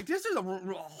 again, it's like this is a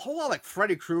whole lot of, like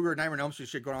Freddy Krueger, Nightmare on Elm Street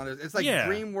shit going on. It's like Yeah.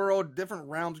 Dream World, different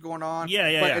realms going on. Yeah,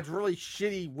 yeah, But yeah. it's really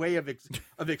shitty way of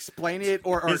explaining it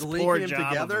or His poor linking them job of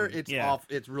together. them. It's Yeah. off.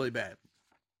 It's really bad.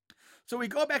 So we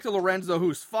go back to Lorenzo,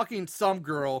 who's fucking some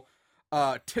girl.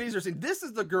 Titties are seen. This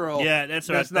is the girl. Yeah, that's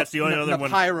the only other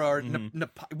one. Napira or Mhm.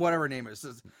 whatever her name is.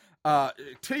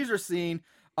 Titties are seen.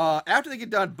 After they get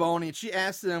done boning, she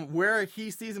asks him where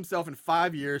he sees himself in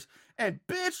 5 years. And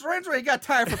bitch, Lorenzo ain't got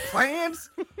time for plans.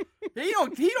 He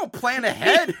don't plan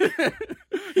ahead.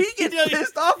 He gets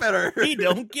pissed off at her. He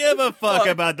don't give a fuck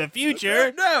about the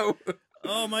future. No.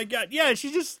 Oh my god. Yeah,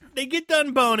 they get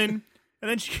done boning. And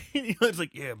then it's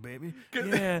like, yeah, baby.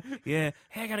 Yeah.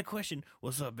 Hey, I got a question.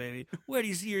 What's up, baby? Where do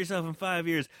you see yourself in 5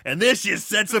 years? And this just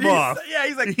sets him off. Yeah,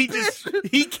 he's like,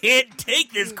 he can't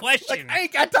take this question. like, I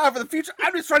ain't got time for the future.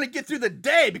 I'm just trying to get through the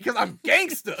day because I'm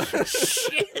gangsta.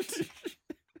 Shit.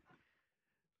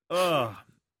 Oh.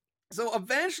 So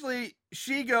eventually,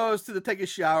 she goes to take a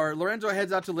shower. Lorenzo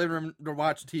heads out to the living room to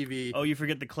watch TV. Oh, you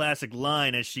forget the classic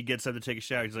line as she gets up to take a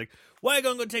shower. He's like, why are you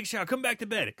going to go take a shower? Come back to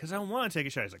bed. Because I don't want to take a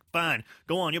shower. He's like, fine.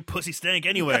 Go on. Your pussy stank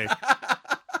anyway.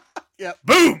 Yep.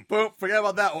 Boom! Boom. Forget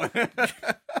about that one.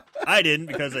 I didn't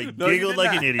because I No, you giggled did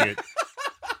like not. an idiot.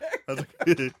 I was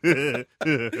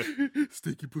like,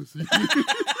 Stinky pussy.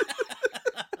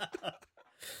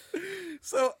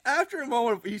 So after a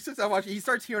moment, he sits down watching. He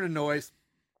starts hearing a noise.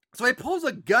 So he pulls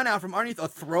a gun out from underneath a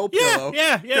throw pillow.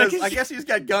 yeah. 'Cause I guess he's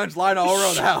got guns lying all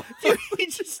around the house. He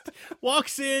just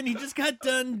walks in. He just got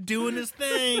done doing his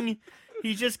thing.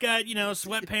 He just got,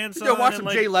 sweatpants You know, on. watch and, some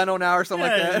like, Jay Leno now or something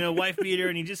like that. wife beater,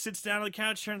 and he just sits down on the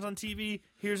couch, turns on TV,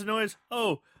 hears a noise.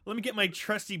 Oh, let me get my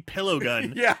trusty pillow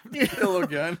gun. Yeah, pillow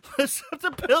gun. Puts up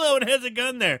the pillow and has a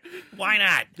gun there. Why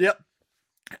not? Yep.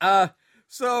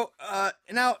 So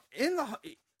now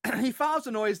he follows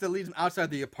the noise that leads him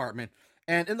outside the apartment,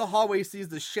 and in the hallway he sees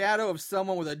the shadow of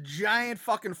someone with a giant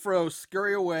fucking fro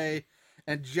scurry away,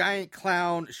 and giant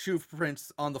clown shoe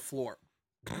prints on the floor.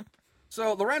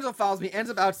 So Lorenzo follows me, ends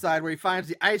up outside where he finds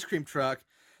the ice cream truck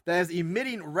that is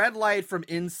emitting red light from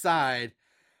inside.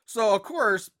 So of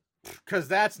course, because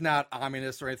that's not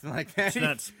ominous or anything like that. It's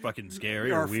not fucking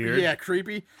scary or weird. Yeah,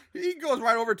 creepy. He goes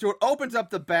right over to it, opens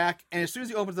up the back, and as soon as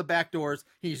he opens the back doors,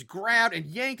 he's grabbed and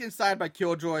yanked inside by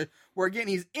Killjoy, where again,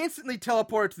 he's instantly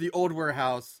teleported to the old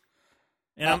warehouse.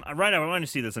 And I want to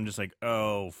see this. I'm just like,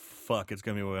 oh, fuck, it's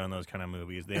going to be one of those kind of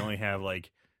movies. They only have,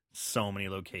 like, so many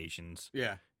locations.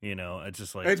 Yeah. It's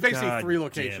just like... It's basically God 3 damn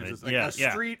locations. it. It's like yeah, a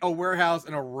street, a warehouse,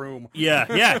 and a room. Yeah,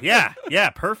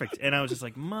 perfect. And I was just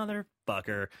like,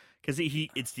 motherfucker. Because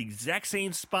it's the exact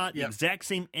same spot, the Yep. exact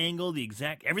same angle,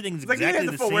 everything's It's like exactly you have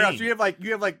the the full same. warehouse. You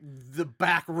have like the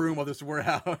back room of this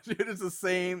warehouse. It's the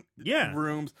same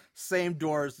rooms, same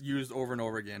doors used over and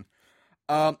over again.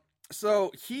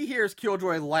 So he hears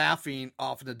Killjoy laughing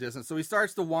off in the distance. So he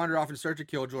starts to wander off in search of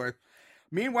Killjoy.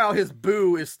 Meanwhile, his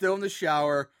boo is still in the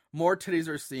shower. More titties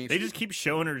are seen. They just keep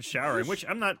showing her showering, which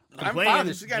I'm not I'm complaining. fine with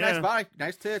this. She's got a nice body,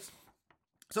 nice tits.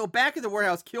 So back at the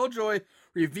warehouse, Killjoy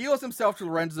reveals himself to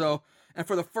Lorenzo, and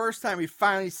for the first time, we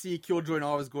finally see Killjoy in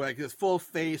all his glory, like his full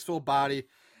face, full body.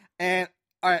 And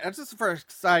all right, that's just the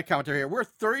first side commentary here. We're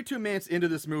 32 minutes into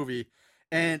this movie,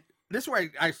 and this is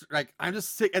where I'm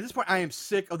just sick. At this point, I am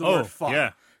sick of the word fuck.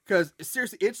 Yeah. Because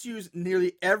seriously, it's used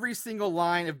nearly every single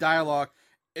line of dialogue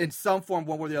in some form,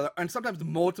 one way or the other, and sometimes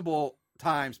multiple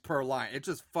times per line. It's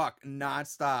just fuck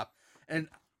nonstop. And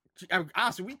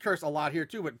honestly, we curse a lot here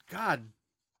too, but god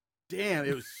damn,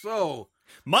 it was so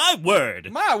My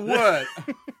word. my word.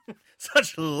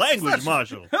 Such language,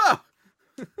 Marshall. Huh.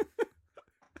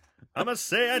 I must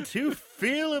say, I too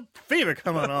feel a fever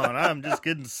coming on. I'm just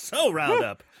getting so riled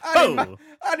up.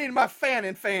 I need my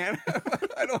fanning fan.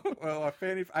 I don't. Well, a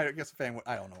fanning. I guess a fan.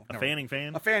 I don't know. A fanning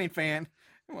fan? A fanning fan.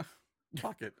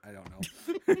 Fuck it. I don't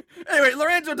know. Anyway,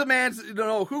 Lorenzo demands to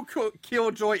know who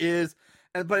Killjoy is,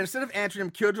 but instead of answering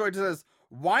him, Killjoy says,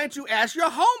 "Why don't you ask your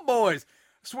homeboys?"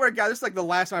 I swear to God, this is like the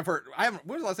last time I've heard. When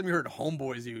was the last time you heard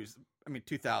homeboys used? I mean,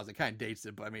 2000 kind of dates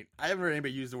it, but I mean, I haven't heard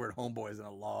anybody use the word homeboys in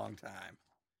a long time.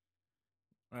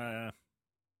 I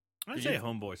Do say you-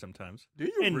 homeboy sometimes. Do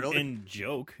you really? In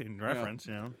joke, in reference,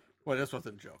 Well, this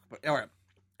wasn't a joke, but all right.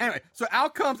 Anyway, so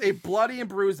out comes a bloody and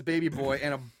bruised baby boy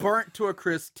and a burnt to a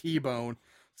crisp T-bone.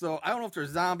 So I don't know if they're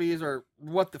zombies or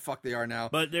what the fuck they are now.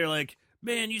 But they're like,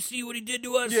 man, you see what he did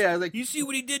to us? Yeah, like, you see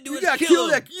what he did to you us? gotta Kill kill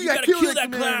him. that. You gotta kill that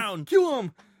man. clown. Kill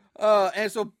him.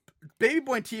 And so baby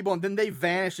boy and T-bone, then they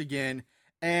vanish again.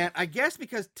 And I guess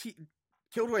because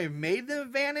Killjoy made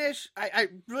them vanish, I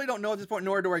really don't know at this point,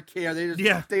 nor do I care. They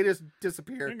just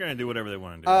disappear. They're gonna do whatever they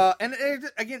want to do. And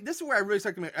again, this is where I really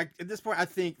start to. At this point, I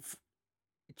think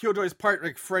Killjoy's part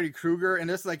like Freddy Krueger, and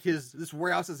this like this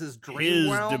warehouse is his dream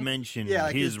His realm. dimension, Yeah,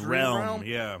 like his his dream realm,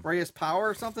 yeah. where he has power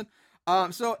or something.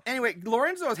 So anyway,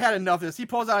 Lorenzo has had enough of this. He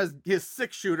pulls out his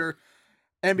 6-shooter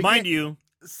and Mind you,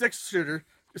 6-shooter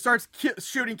starts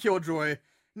shooting Killjoy.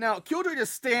 Now Killjoy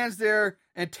just stands there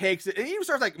and takes it, and he even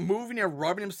starts like moving and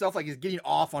rubbing himself like he's getting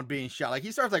off on being shot. Like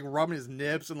he starts like rubbing his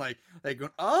nips and like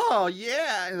going, oh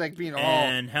yeah, and like being all.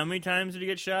 and how many times did he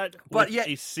get shot? But With yet-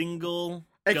 a single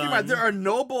And keep in gun. mind, there are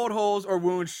no bullet holes or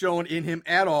wounds shown in him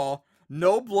at all.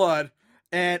 No blood,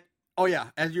 and oh yeah,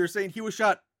 as you were saying, he was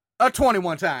shot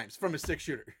 21 times from his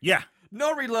 6-shooter. Yeah,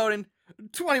 No reloading,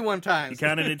 21 times. You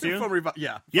counted it too? from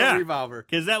Yeah. a revolver.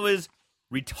 because that was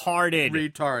retarded.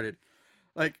 Retarded.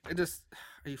 Like, it just,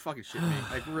 are you fucking shitting me?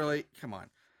 Like, really? Come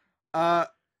on.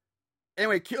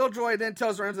 Anyway, Killjoy then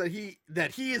tells Lorenzo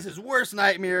that he is his worst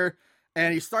nightmare,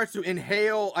 and he starts to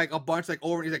inhale like a bunch, like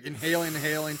over. He's like inhaling,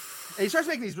 and he starts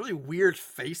making these really weird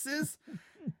faces.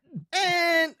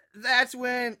 And that's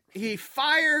when he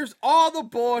fires all the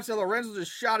bullets that Lorenzo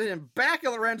just shot at him back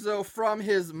at Lorenzo from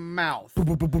his mouth. He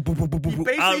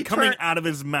basically Coming out of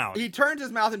his mouth. he turns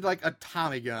his mouth into like a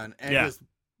Tommy gun and Yeah. just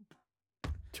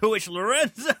To which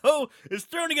Lorenzo is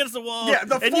thrown against the wall.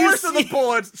 the and force you of the see-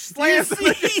 bullets You slams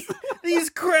him. see these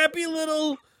crappy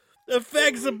little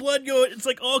effects of blood going. It's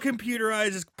like all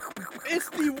computerized. Just It's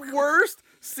the worst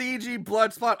CG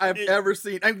blood spot I've ever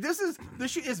seen. I mean, this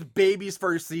shit is baby's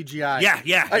first CGI. Yeah.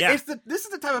 This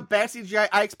is the type of bad CGI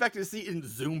I expected to see in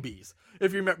Zombies.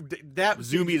 If you remember that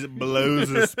Zoomies blows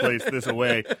this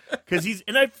away because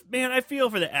I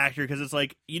feel for the actor because it's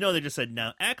like they just said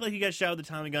now act like you got shot with a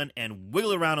Tommy gun and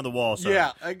wiggle around on the wall. So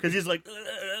Yeah, because he's like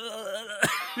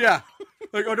yeah,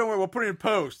 like oh don't worry, we'll put it in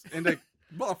post and like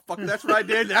motherfucker, that's what I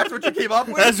did. That's what you came up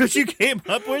with. that's what you came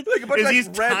up with. Like a bunch is of, these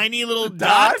like, red tiny little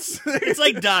dots? dots? It's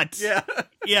like dots. Yeah,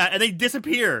 yeah, and they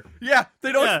disappear. yeah,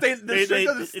 they don't Yeah, stay. The shit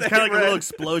doesn't it's stay kind of like red. a little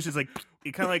explosion. It's like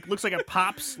it kind of like looks like it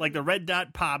pops, like the red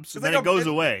dot pops, and It's then like it goes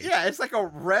away. Yeah, it's like a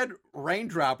red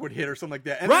raindrop would hit or something like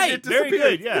that. And Right, then it very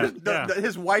disappears. good, yeah,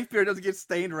 His wife beard doesn't get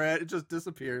stained red; it just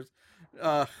disappears.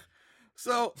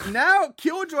 So now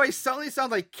Killjoy suddenly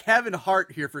sounds like Kevin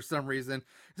Hart here for some reason.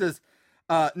 He says,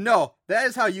 "No, that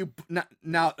is how you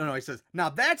now." No, he says, "Now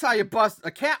that's how you bust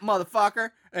a cat, motherfucker."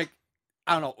 Like,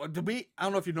 I don't know. I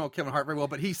don't know if you know Kevin Hart very well,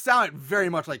 but he sounded very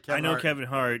much like Kevin I know Hart. Kevin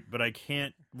Hart, but I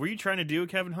can't. Were you trying to do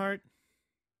Kevin Hart?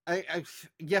 I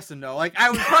yes and no. Like I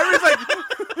was probably like.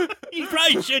 You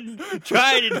probably shouldn't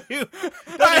try to do.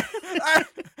 I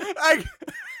I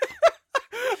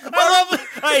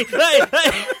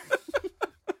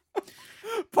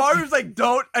part of me was like,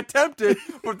 don't attempt it.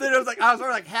 But then it was like, I was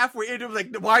already like halfway into it. I was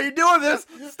like, why are you doing this?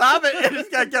 Stop it. And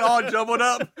just got to get all jumbled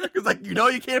up. Because like, you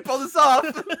can't pull this off.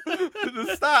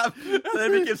 Just stop. And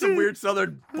then it became some weird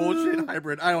southern bullshit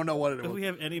hybrid. I don't know what it If was. we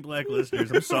have any black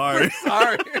listeners, I'm sorry.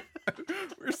 Sorry.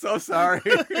 We're so sorry.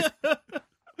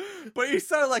 But he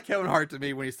sounded like Kevin Hart to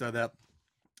me when he said that.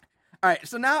 All right,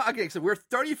 so now, okay, so we're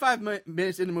 35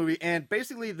 minutes in the movie, and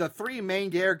basically the 3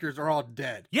 main characters are all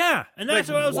dead. Yeah, and that's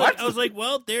Like, what I was what? like. I was like,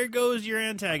 well, there goes your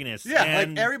antagonist. Yeah,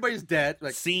 and like everybody's dead.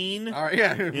 Like, scene. all right,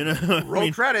 yeah. I Roll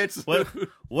mean, credits.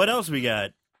 what else we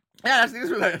got? Yeah,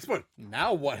 that's what.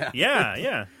 Now what happened?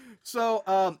 Yeah.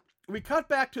 So, we cut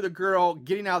back to the girl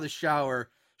getting out of the shower.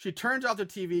 She turns off the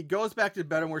TV, goes back to the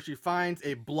bedroom where she finds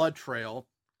a blood trail,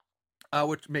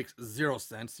 which makes 0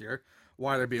 sense here.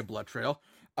 Why there'd be a blood trail?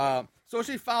 So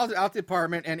she follows it out the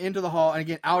apartment and into the hall, and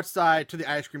again outside to the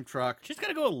ice cream truck. She's got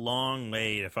to go a long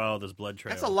way to follow this blood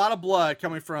trail. That's a lot of blood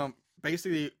coming from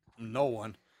basically no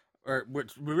one, or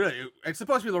which really it's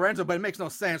supposed to be Lorenzo, but it makes no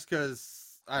sense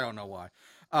because I don't know why.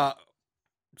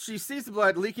 She sees the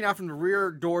blood leaking out from the rear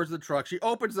doors of the truck. She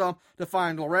opens them to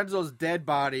find Lorenzo's dead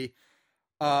body.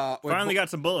 Finally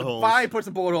got some bullet holes. Finally put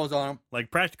some bullet holes on him.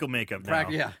 Like practical makeup now.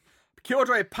 Yeah.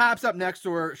 Killjoy pops up next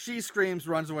to her. She screams,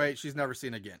 runs away. She's never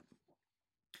seen again.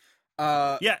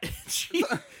 Yeah,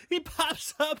 he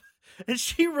pops up and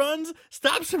she runs,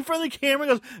 stops in front of the camera,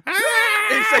 and goes, ah!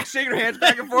 And she's like shaking her hands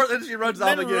back and forth, and she runs off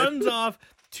then again. runs off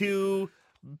to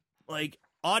like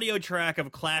audio track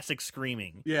of classic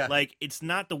screaming. Yeah. Like it's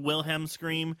not the Wilhelm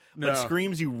scream, but No.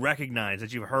 screams you recognize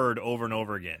that you've heard over and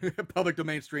over again. Public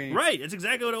domain streaming. Right, it's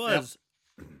exactly what it was.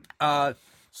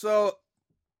 So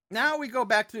now we go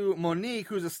back to Monique,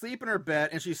 who's asleep in her bed,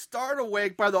 and she's startled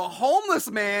awake by the homeless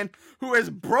man who has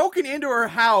broken into her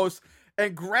house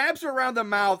and grabs her around the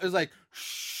mouth. Is like,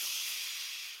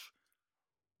 shh.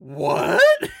 What?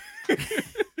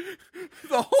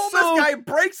 The homeless guy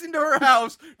breaks into her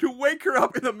house to wake her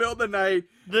up in the middle of the night.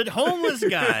 The homeless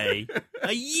guy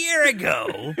a year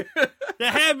ago to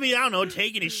have me, I don't know,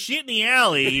 taking a shit in the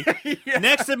alley Yeah.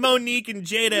 next to Monique and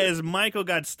Jada as Michael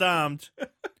got stomped.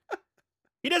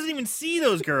 He doesn't even see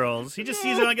those girls. He just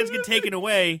sees them, I guess, get taken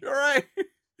away. You're right.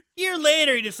 Year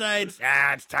later, he decides,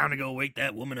 it's time to go wake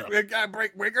that woman up. We gotta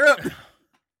wake her up.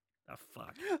 Oh,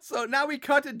 fuck. So now we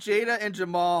cut to Jada and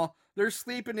Jamal. They're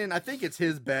sleeping in, I think it's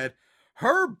his bed.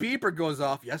 Her beeper goes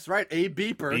off. Yes, right, a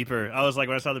beeper. Beeper. I was like,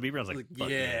 when I saw the beeper, I was like, fuck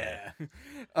yeah.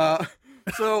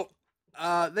 So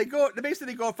they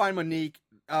basically go find Monique,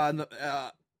 and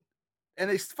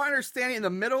they find her standing in the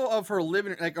middle of her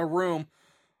living, like a room,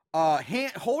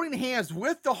 holding hands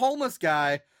with the homeless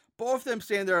guy. Both of them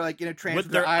standing there like in a trance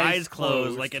with their eyes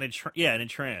closed, like in a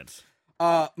trance.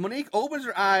 Monique opens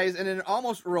her eyes and in an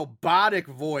almost robotic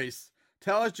voice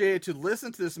tells Jada to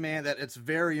listen to this man, that it's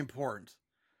very important.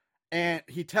 And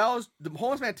the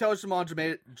homeless man tells Jamal and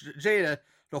Jada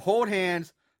to hold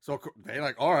hands. So they're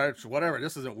like, all right, whatever.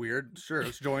 This isn't weird. Sure,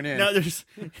 let's join in.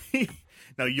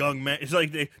 Now, young man, it's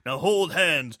like, now hold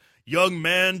hands. Young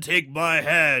man, take my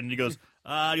hand. And he goes,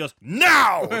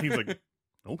 now! And he's like,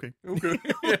 okay.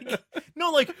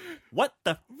 Like, what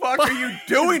the fuck are you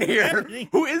doing here?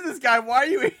 Who is this guy? Why are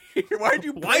you here? Why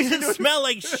does it smell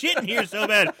like shit in here so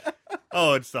bad?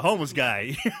 Oh, it's the homeless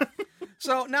guy.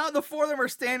 So now the four of them are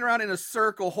standing around in a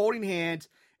circle holding hands,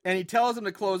 and he tells them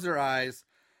to close their eyes.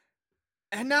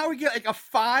 And now we get like a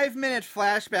 5-minute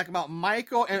flashback about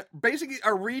Michael and basically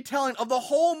a retelling of the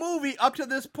whole movie up to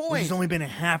this point. It's only been a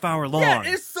half hour long. Yeah,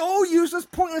 it's so useless,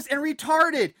 pointless, and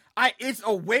retarded. It's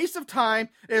a waste of time.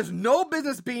 There's no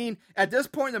business being at this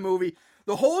point in the movie.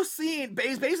 The whole scene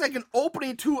is basically like an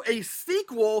opening to a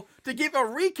sequel to give a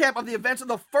recap of the events of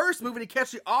the first movie to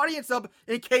catch the audience up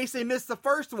in case they missed the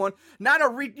first one. You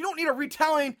don't need a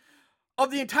retelling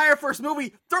of the entire first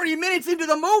movie 30 minutes into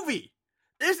the movie.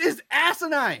 This is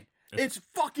asinine. It's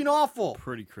fucking awful.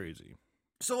 Pretty crazy.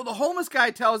 So the homeless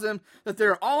guy tells him that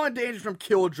they're all in danger from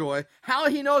Killjoy. How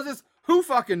he knows this, who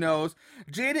fucking knows?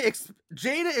 Jada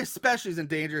especially is in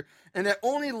danger, and that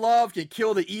only love can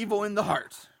kill the evil in the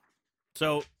heart.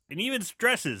 So, and he even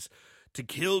stresses to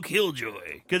kill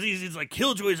Killjoy. Because he's like,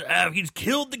 Killjoy's out. He's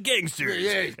killed the gangsters.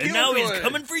 Yeah, and now he's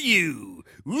coming for you.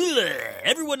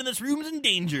 Everyone in this room is in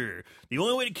danger. The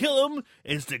only way to kill him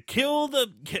is to kill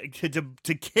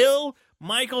to kill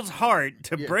Michael's heart,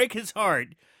 to break his heart,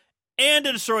 and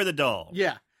to destroy the doll.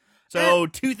 Yeah. So,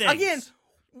 and two things. Again,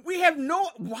 we have how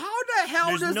the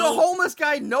hell does the homeless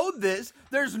guy know this?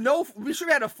 We should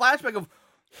have had a flashback of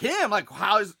him, like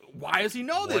why does he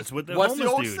know this? What's with the What's the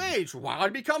old homeless dude? sage? Why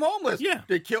did he become homeless? Yeah.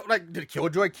 Did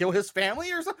Killjoy kill his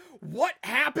family or something? What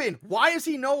happened? Why does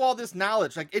he know all this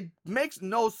knowledge? Like, it makes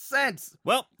no sense.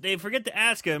 Well, they forget to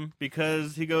ask him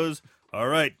because he goes, all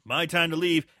right, my time to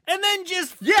leave, and then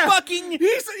just fucking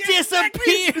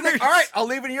disappears. He's like, all right, I'll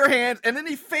leave it in your hands, and then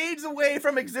he fades away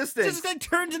from existence. Just like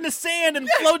turns into sand and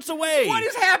floats away. What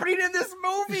is happening in this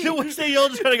movie? In which they all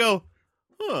just kind of go,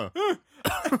 huh.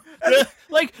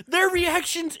 Like, their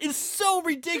reactions is so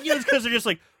ridiculous because they're just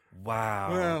like,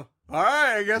 wow. Well, all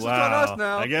right, I guess it's on us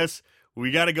now. I guess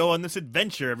we got to go on this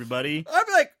adventure, everybody. I'd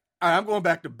be like, all right, I'm going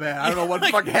back to bed. I don't know what the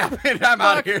fuck happened. I'm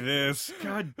out of here. This.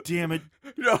 God damn it.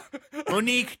 You know,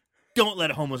 Monique, don't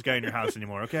let a homeless guy in your house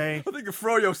anymore, okay? I think the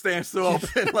Froyo stand's still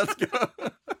open. Let's go.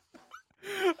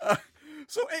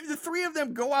 So the three of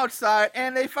them go outside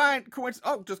and they find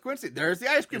just coincidence. There's the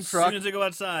ice cream truck. As soon as they go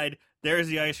outside, there's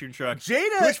the ice cream truck.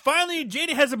 Jada, which finally,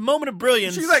 Jada has a moment of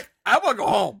brilliance. She's like, I want to go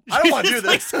home. I don't want to do this.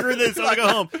 Like, screw this. I want to go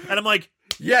home. And I'm like,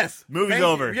 yes, movie's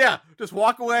over. Yeah, just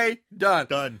walk away. Done.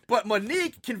 Done. But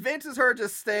Monique convinces her to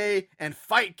stay and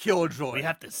fight Killjoy. We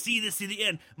have to see this to the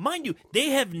end. Mind you, they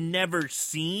have never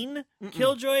seen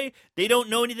Killjoy. They don't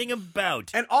know anything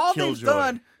about and all Killjoy. they've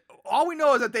done, all we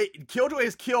know is that Killjoy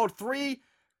has killed 3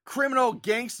 criminal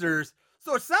gangsters.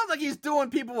 So it sounds like he's doing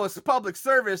people a public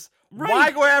service. Right.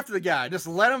 Why go after the guy? Just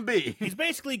let him be. He's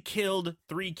basically killed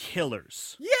 3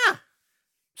 killers. Yeah.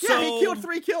 So, yeah, he killed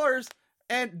 3 killers.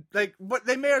 And, but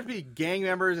they may have to be gang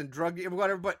members and drug,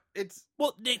 whatever, but it's...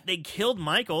 Well, they killed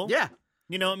Michael. Yeah.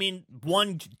 You know, I mean,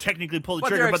 one technically pulled the But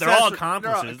trigger, but they're all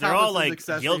accomplices. They're all, like,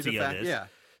 guilty of this. Yeah.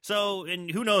 So, and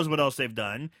who knows what else they've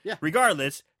done. Yeah.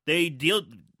 Regardless, they deal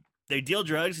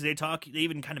drugs. They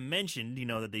even kind of mentioned,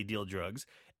 that they deal drugs.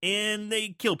 And they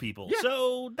kill people. Yeah.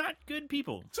 So, not good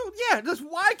people. So, yeah, just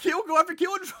why go after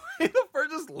Killjoy? First,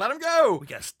 just let him go. We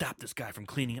gotta stop this guy from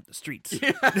cleaning up the streets.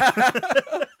 Yeah.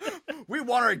 We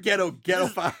want our ghetto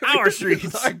fire. Our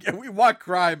streets. We want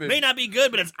crime. May not be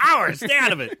good, but it's ours. Stay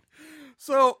out of it.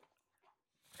 So,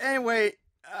 anyway,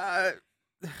 I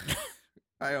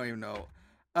don't even know.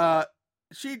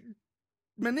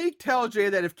 Monique tells Jay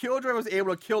that if Killjoy was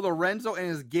able to kill Lorenzo and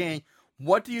his gang,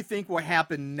 What do you think will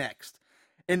happen next?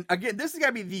 And again, this is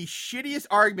going to be the shittiest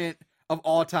argument of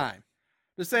all time.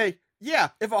 To say, yeah,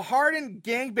 if a hardened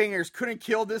gangbangers couldn't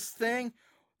kill this thing,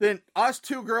 then us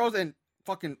two girls and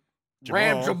fucking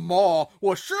Ram Jamal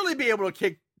will surely be able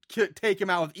to take him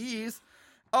out with ease.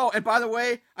 Oh, and by the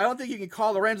way, I don't think you can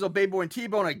call Lorenzo, Baby Boy, and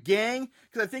T-Bone a gang,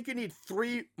 because I think you need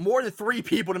more than three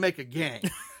people to make a gang.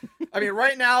 I mean,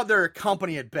 right now, they're a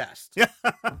company at best.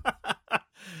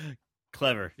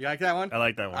 Clever. You like that one? I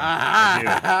like that one.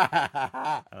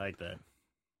 I like that.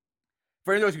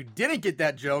 For those who didn't get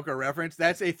that joke or reference,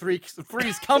 that's a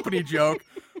Three's Company joke.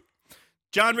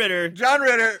 John Ritter,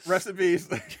 rest in peace.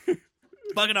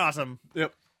 fucking awesome.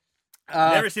 Yep.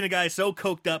 Never seen a guy so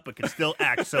coked up but can still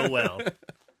act so well.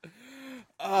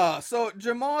 So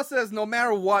Jamal says no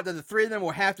matter what, that the three of them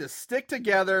will have to stick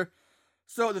together.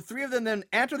 So the three of them then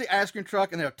enter the ice cream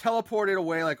truck and they're teleported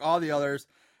away like all the others.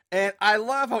 And I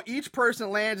love how each person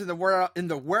lands in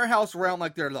the warehouse realm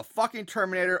like they're the fucking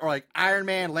Terminator or like Iron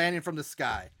Man landing from the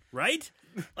sky. Right?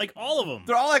 Like all of them.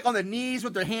 They're all like on the knees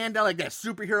with their hand down like that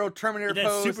superhero Terminator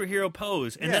pose. That superhero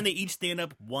pose. And then they each stand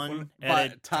up one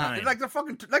at a time. It's like the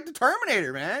fucking like the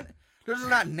Terminator, man. They're just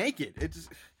not naked.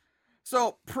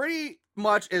 So pretty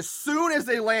much as soon as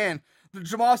they land,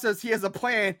 Jamal says he has a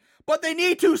plan, but they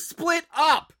need to split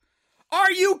up.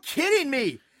 Are you kidding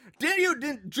me?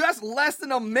 Didn't just less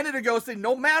than a minute ago say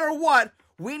no matter what,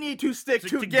 we need to stick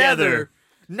together.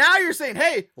 Now you're saying,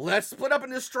 hey, let's split up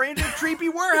in this strange and creepy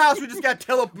warehouse we just got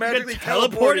magically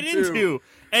teleported into.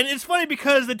 And it's funny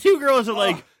because the two girls are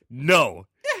like, no.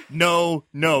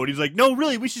 And he's like, no,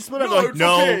 really, we should split up. Like,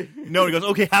 okay. No. He goes,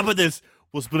 okay, how about this?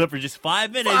 We'll split up for just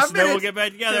 5 minutes, then we'll get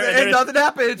back together. And nothing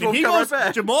happens. We'll come right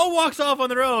back. Jamal walks off on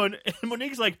their own, and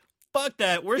Monique's like, fuck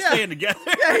that, we're staying together.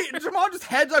 Jamal just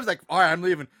heads up. He's like, all right, I'm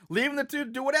leaving. Leaving the two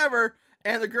to do whatever.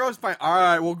 And the girl's fine. All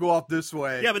right, we'll go off this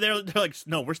way. Yeah, but they're like,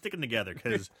 no, we're sticking together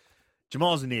because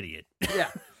Jamal's an idiot. Yeah.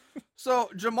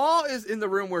 So Jamal is in the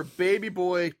room where Baby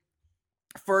Boy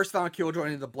first found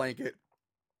Killjoy in the blanket.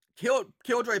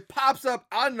 Killjoy pops up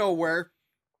out of nowhere,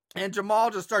 and Jamal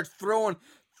just starts throwing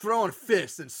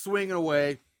fists and swinging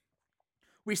away.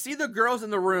 We see the girls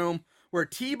in the room where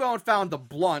T-Bone found the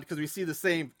blunt, because we see the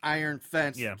same iron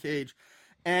fence cage.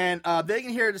 And they can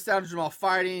hear the sound of Jamal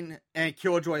fighting and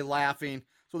Killjoy laughing.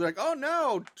 So they're like, oh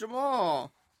no,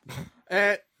 Jamal.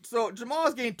 And so Jamal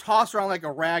is getting tossed around like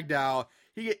a rag doll.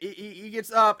 He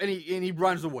gets up and he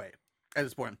runs away at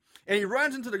this point. And he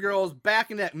runs into the girls back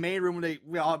in that main room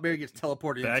where everybody gets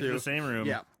teleported back into. to the same room.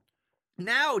 Yeah.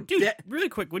 Now, dude, really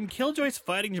quick, when Killjoy's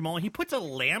fighting Jamal, he puts a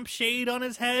lampshade on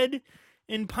his head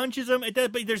and punches him.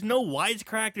 But there's no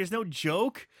wisecrack. There's no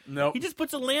joke. Nope. He just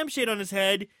puts a lampshade on his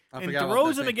head and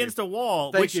throws him against a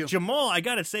wall, which Jamal, I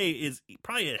gotta say, is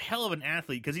probably a hell of an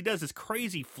athlete because he does this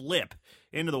crazy flip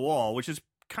into the wall, which is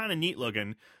kind of neat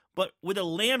looking. But with a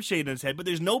lampshade on his head, but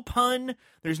there's no pun,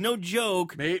 there's no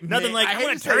joke, nothing like, I'm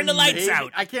going to turn the lights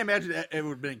out. I can't imagine it would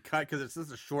have been cut because it's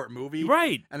just a short movie.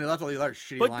 Right. And they left all these other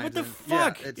shitty but lines what the in.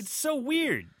 fuck? Yeah, it's so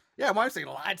weird. Yeah, why am I saying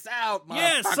lights out,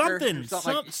 yeah, something.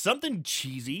 Something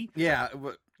cheesy. Yeah,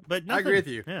 but nothing. I agree with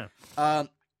you. Yeah.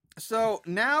 So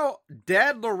now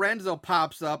dead Lorenzo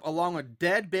pops up along with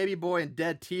dead Baby Boy and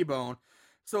dead T-Bone.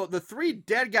 So the three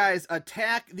dead guys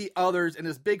attack the others and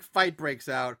this big fight breaks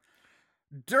out.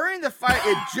 During the fight,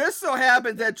 it just so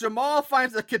happens that Jamal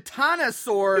finds a katana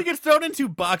sword. He gets thrown into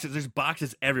boxes. There's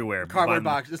boxes everywhere. Cardboard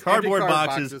boxes. Cardboard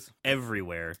boxes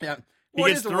everywhere. Yeah. He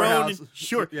gets thrown.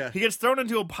 Sure. Yeah. He gets thrown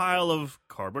into a pile of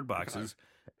cardboard boxes,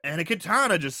 and a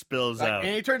katana just spills out.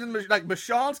 And he turns into like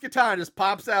Michonne's katana just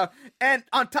pops out. And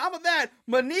on top of that,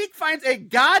 Monique finds a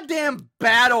goddamn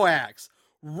battle axe.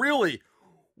 Really?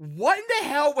 What in the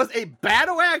hell was a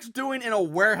battle axe doing in a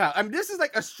warehouse? I mean, this is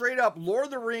like a straight up Lord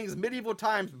of the Rings medieval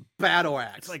times battle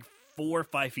axe. It's like 4 or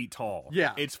 5 feet tall.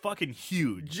 Yeah. It's fucking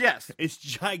huge. Yes. It's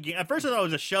gigantic. At first I thought it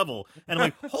was a shovel, and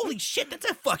I'm like, holy shit, that's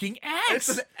a fucking axe.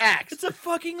 It's an axe. It's a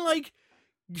fucking, like,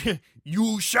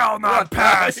 you shall not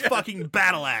pass fucking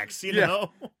battle axe, you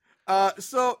know?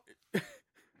 So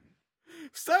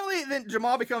suddenly then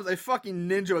Jamal becomes a fucking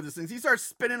ninja with this thing. He starts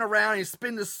spinning around, he's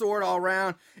spinning the sword all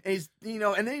around, and he's,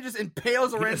 and then he just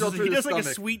impales Lorenzo through the stomach. He does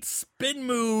like a sweet spin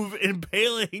move,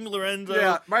 impaling Lorenzo.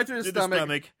 Yeah, right through the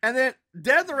stomach. And then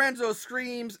dead Lorenzo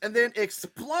screams and then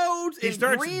explodes in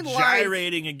green light. He starts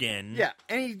gyrating again. Yeah,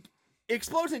 and he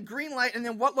explodes in green light and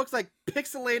then what looks like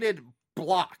pixelated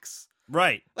blocks.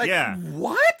 Right, like, yeah.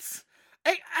 What?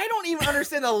 I don't even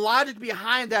understand the logic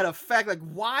behind that effect. Like,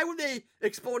 why would they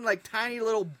explode in, like, tiny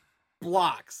little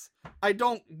blocks? I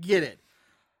don't get it.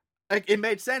 Like, it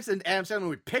made sense in Adam Sandler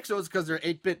with Pixels because they're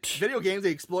 8-bit video games. They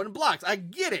explode in blocks. I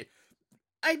get it.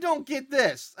 I don't get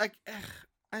this. Like,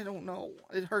 I don't know.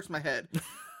 It hurts my head.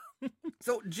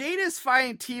 So Jada's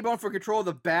fighting T-Bone for control of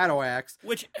the battle axe.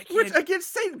 Which again,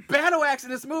 saying battle axe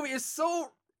in this movie is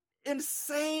so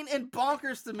insane and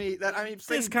bonkers to me that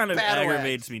this kind of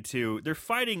aggravates me too. They're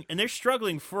fighting and they're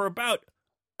struggling for about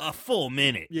a full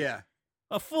minute. Yeah.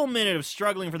 A full minute of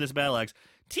struggling for this battle axe.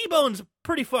 T-Bone's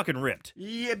pretty fucking ripped.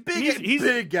 Yeah,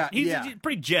 big guy. He's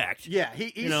pretty jacked. Yeah,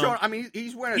 he's showing.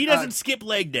 He's wearing. He doesn't skip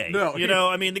leg day. No,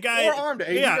 the guy. Or arm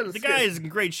day. Yeah, the guy is in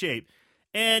great shape,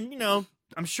 and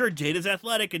I'm sure Jada's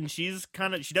athletic, and she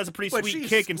does a pretty sweet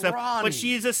kick and stuff. But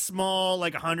she's a small,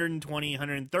 like 120,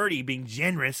 130, being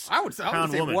generous. I would say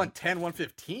woman. 110,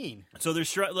 115. So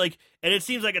there's and it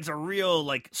seems like it's a real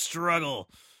struggle.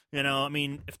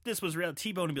 If this was real,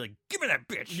 T-Bone would be like, "Give me that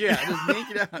bitch." Yeah, just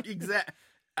make it out. Exact.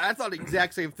 I thought the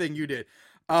exact same thing you did.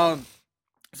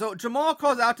 So Jamal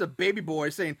calls out to Baby Boy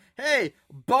saying, "Hey,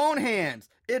 bone hands,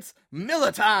 it's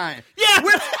Miller time." Yeah,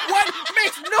 what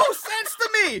makes no sense to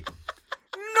me.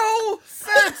 No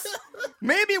sense.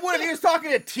 Maybe when he was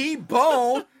talking to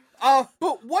T-Bone.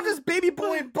 But what does Baby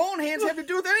Boy and Bone Hands have to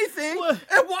do with anything? What?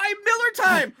 And why Miller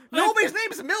time? Nobody's name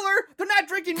is Miller. They're not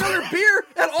drinking Miller beer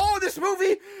at all in this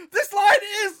movie. This line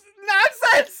is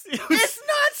nonsense. It's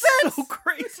nonsense. So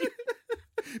crazy.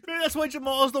 Maybe that's why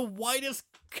Jamal is the whitest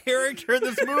character in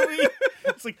this movie.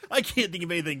 It's like, I can't think of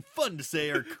anything fun to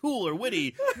say or cool or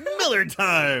witty. Miller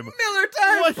time. Miller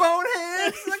time, What? Bone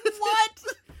Hands. Like, what?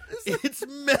 It's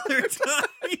Miller time.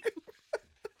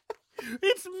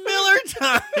 It's Miller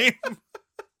time.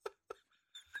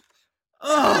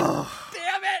 Oh,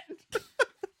 damn it.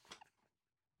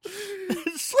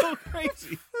 It's so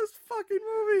crazy. This fucking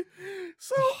movie.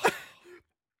 So,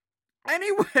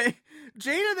 anyway,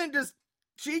 Jada then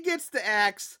she gets the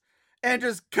axe and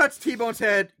just cuts T-Bone's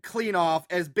head clean off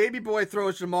as Baby Boy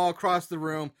throws Jamal across the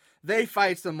room. They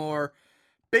fight some more.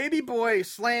 Baby Boy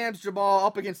slams Jamal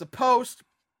up against the post.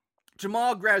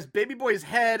 Jamal grabs Baby Boy's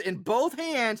head in both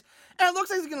hands, and it looks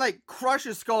like he's gonna crush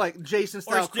his skull like Jason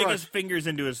style. Or stick his fingers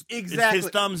into his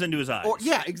thumbs into his eyes. Or,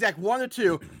 yeah, exactly. One of the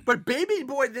two. But Baby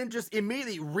Boy then just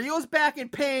immediately reels back in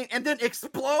pain and then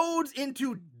explodes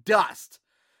into dust.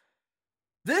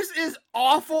 This is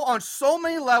awful on so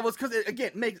many levels because it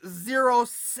again makes zero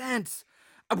sense.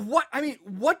 What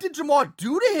did Jamal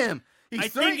do to him? I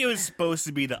think it was supposed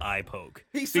to be the eye poke.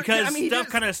 Stuff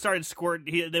kind of started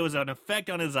squirting. There was an effect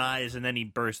on his eyes, and then he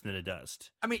burst into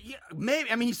dust. Maybe.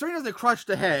 He certainly doesn't crush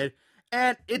the head,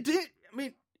 and it did.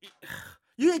 You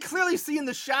can clearly see in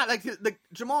the shot,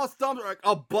 Jamal's thumbs are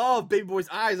above Baby Boy's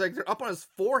eyes, they're up on his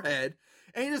forehead,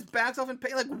 and he just backs off in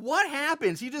pain. What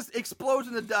happens? He just explodes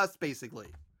in the dust, basically.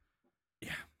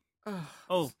 Yeah.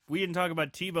 Oh, we didn't talk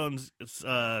about T-Bone's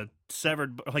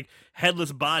severed,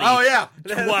 headless body. Oh, yeah.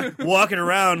 Walking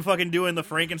around fucking doing the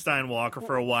Frankenstein walk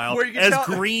for a while as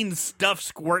green stuff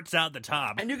squirts out the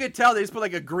top. And you could tell they just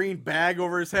put a green bag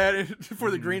over his head for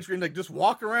the green screen, just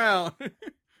walk around.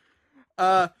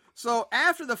 So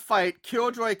after the fight,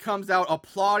 Killjoy comes out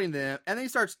applauding them, and then he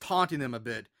starts taunting them a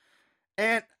bit.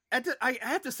 And I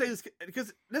have to say this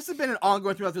because this has been an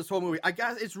ongoing throughout this whole movie. I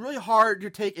guess it's really hard to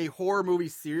take a horror movie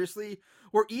seriously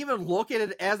or even look at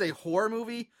it as a horror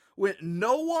movie when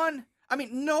no one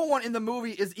in the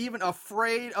movie is even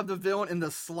afraid of the villain in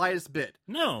the slightest bit.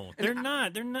 No, they're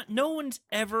not. They're not. No one's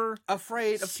ever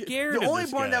afraid of scared. The of only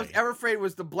this one guy. that was ever afraid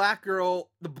was the black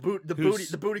girl, the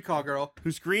booty call girl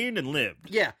who screamed and lived.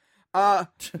 Yeah.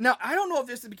 Now I don't know if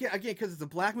this is again because it's a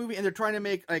black movie and they're trying to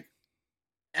make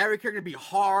every character to be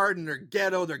hard and they're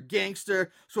ghetto, they're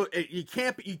gangster. So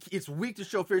it's weak to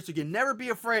show fear. So you can never be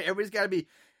afraid. Everybody's got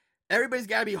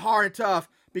to be hard and tough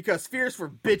because fear's for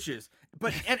bitches.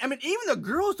 But even the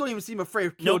girls don't even seem afraid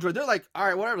of Killjoy. Nope. They're like, all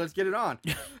right, whatever, let's get it on.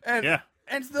 And yeah.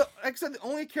 And like I said, the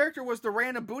only character was the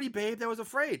random booty babe that was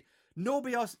afraid.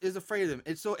 Nobody else is afraid of him.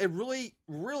 And so it really,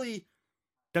 really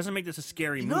doesn't make this a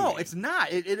scary movie. No, it's not.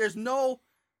 There's no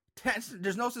tension,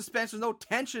 there's no suspense, there's no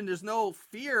tension, there's no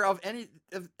fear of anybody.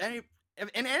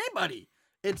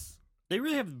 They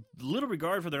really have little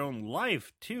regard for their own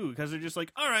life too, because they're just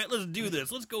like, all right, let's do this,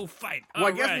 let's go fight. Well,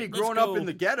 I guess when you're growing up in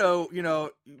the ghetto,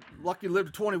 lucky to live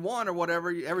to 21 or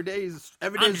whatever, every day is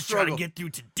I'm just struggle. trying to get through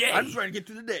today. I'm just trying to get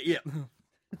through the day. Yeah.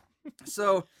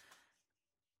 So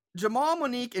Jamal,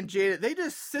 Monique, and Jada, they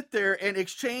just sit there and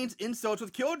exchange insults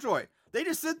with Killjoy. They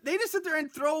just sit there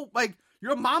and throw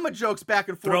your mama jokes back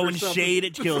and forth. Throwing shade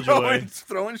at Killjoy.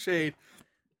 Throwing shade.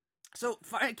 So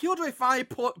Killjoy finally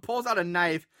pulls out a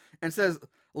knife and says,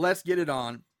 let's get it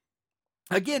on.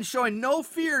 Again, showing no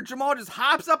fear, Jamal just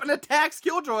hops up and attacks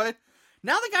Killjoy.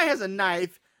 Now the guy has a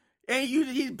knife, and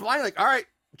he's blind, all right,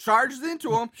 charges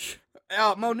into him.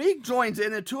 Monique joins in,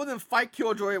 and the two of them fight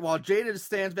Killjoy while Jada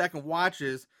stands back and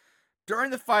watches.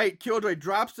 During the fight, Killjoy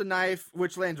drops the knife,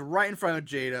 which lands right in front of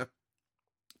Jada.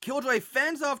 Killjoy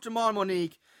fends off Jamal and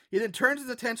Monique. He then turns his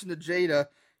attention to Jada.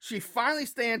 She finally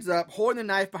stands up, holding the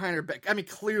knife behind her back. I mean,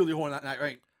 clearly holding that knife,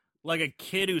 right? Like a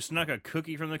kid who snuck a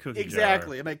cookie from the cookie jar.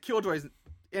 Exactly. I mean, Killjoy's,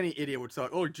 any idiot would say,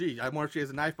 oh, gee, I wonder if she has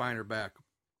a knife behind her back.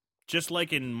 Just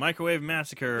like in Microwave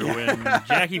Massacre when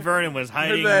Jackie Vernon was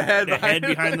hiding The the head head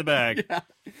behind the back. Yeah.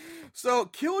 So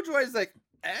Killjoy's like,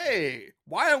 hey,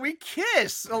 why don't we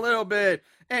kiss a little bit?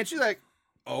 And she's like,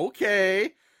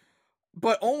 okay,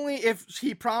 but only if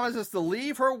he promises to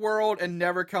leave her world and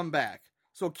never come back.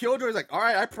 So Killjoy's like, all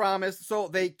right, I promise. So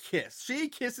they kiss. She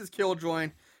kisses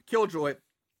Killjoy,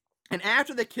 and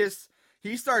after they kiss,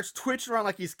 he starts twitching around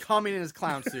like he's coming in his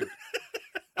clown suit.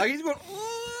 Like he's going,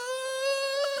 ooh.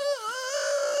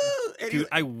 Dude,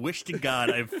 I wish to God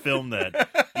I filmed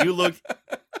that. You looked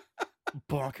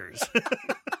bonkers.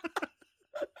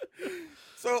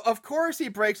 So, of course, he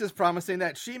breaks his promise, saying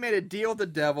that she made a deal with the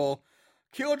devil.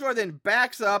 Killjoy then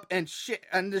backs up and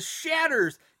just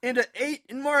shatters into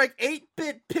more like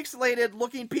 8-bit pixelated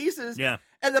looking pieces. Yeah.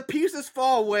 And the pieces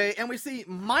fall away, and we see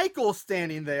Michael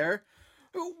standing there.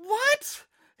 What?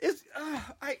 This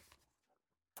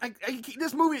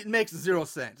movie makes zero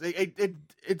sense.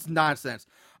 It's nonsense.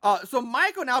 So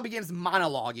Michael now begins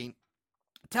monologuing,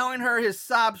 telling her his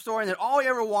sob story, and that all he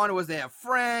ever wanted was to have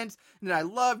friends, and that I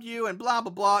loved you, and blah, blah,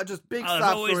 blah. Just big I was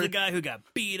sob always story. the guy who got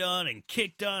beat on and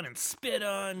kicked on and spit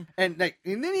on. And then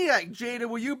he like, Jada,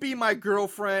 will you be my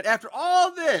girlfriend? After all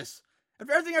this,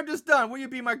 after everything I've just done, will you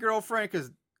be my girlfriend?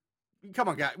 Because, come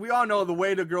on, guys, we all know the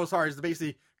way to a girl's heart is to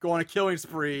basically go on a killing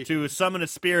spree. To summon a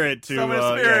spirit to kill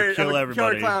kill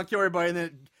everybody. a clown, kill everybody, and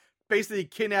then basically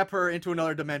kidnap her into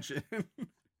another dimension.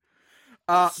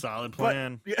 Solid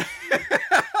plan. Yeah.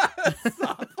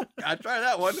 Gotta try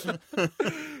that one.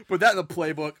 Put that in the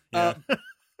playbook. Yeah.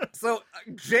 So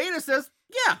Jada says,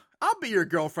 yeah, I'll be your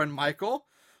girlfriend, Michael.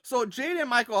 So Jada and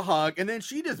Michael hug, and then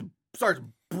she just starts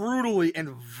brutally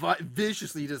and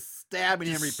viciously just stabbing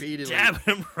him repeatedly. Stab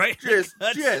him right in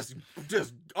the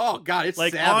Just, oh God, it's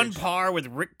like savage. on par with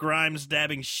Rick Grimes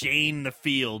stabbing Shane in the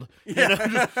field. Yeah. You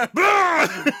know,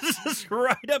 just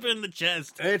right up in the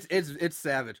chest. It's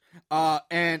savage.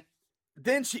 And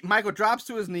then Michael drops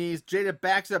to his knees. Jada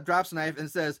backs up, drops a knife, and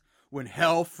says, "When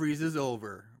hell freezes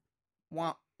over."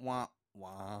 Wah wah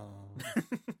wah.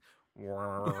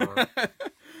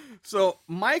 So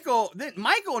Michael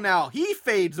now he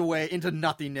fades away into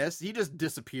nothingness. He just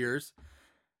disappears.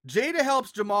 Jada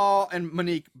helps Jamal and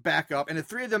Monique back up, and the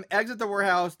three of them exit the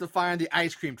warehouse to find the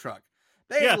ice cream truck.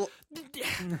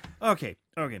 Okay.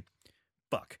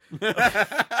 Fuck.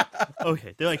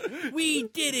 Okay. They're like, we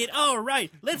did it. All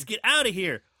right. Let's get out of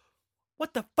here.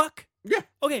 What the fuck? Yeah.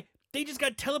 Okay. They just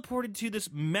got teleported to this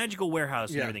magical warehouse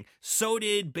and Yeah. everything. So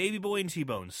did Baby Boy and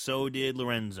T-Bone. So did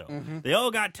Lorenzo. Mm-hmm. They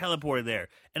all got teleported there.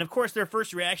 And of course, their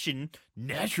first reaction,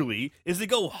 naturally, is to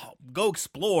go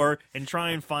explore and try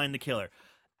and find the killer.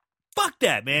 Fuck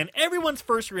that, man. Everyone's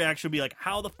first reaction would be like,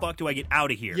 how the fuck do I get out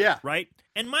of here? Yeah. Right?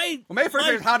 And my first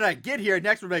is how did I get here?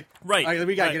 Next we're like, right, all right,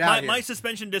 we gotta get out of here. My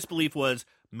suspension of disbelief was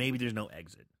maybe there's no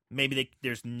exit. Maybe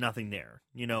there's nothing there,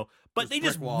 you know. But they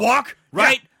just walk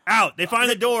right out. They find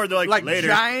the door. They're like later.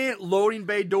 Giant loading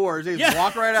bay doors. They just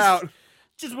walk right out.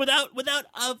 Just without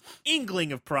a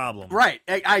inkling of problem. Right.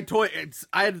 I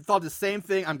had thought the same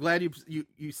thing. I'm glad you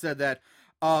said that.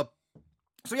 So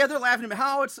yeah, they're laughing at me.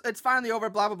 How it's finally over.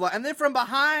 Blah blah blah. And then from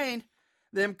behind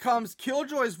them comes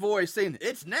Killjoy's voice saying,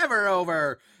 "It's never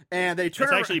over." And they turn.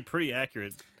 It's actually pretty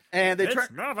accurate. And they It's turn.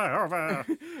 never over.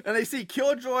 And they see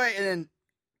Killjoy and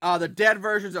then the dead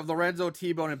versions of Lorenzo,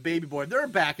 T-Bone, and Baby Boy. They're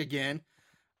back again.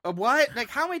 What? Like,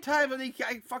 how many times are they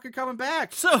fucking coming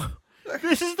back? So,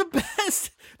 this is the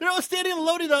best. They're all standing and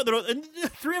loaded out. And the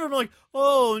three of them are like,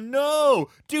 oh no.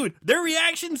 Dude, their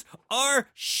reactions are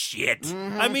shit.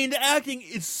 Mm-hmm. I mean, the acting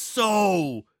is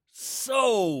so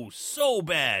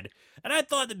bad. And I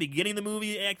thought at the beginning of the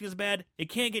movie the acting was bad. It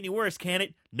can't get any worse, can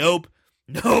it? Nope.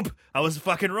 I was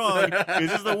fucking wrong.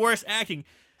 This is the worst acting.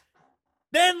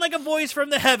 Then, like a voice from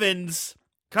the heavens,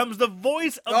 comes the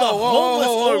voice of the homeless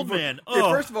old man. Okay,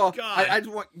 first of all, God. I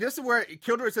just want, this is where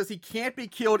Killjoy says he can't be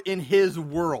killed in his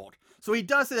world. So he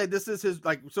does say that this is his,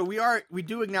 so we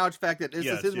do acknowledge the fact that this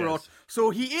is his world. So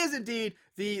he is indeed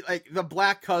the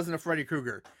black cousin of Freddy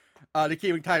Krueger. To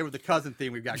keep tied with the cousin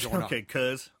theme we've got going on. Okay,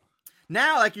 cuz.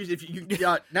 Now,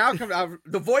 now comes out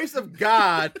the voice of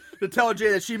God to tell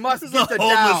Jay that she must get the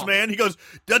homeless doll. man. He goes,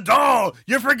 the doll.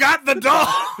 You forgot the doll.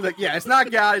 Like, yeah, it's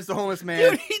not God, it's the homeless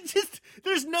man. Dude,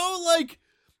 there's no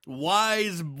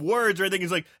wise words or anything.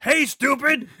 He's like, "Hey,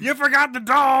 stupid, you forgot the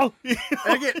doll." And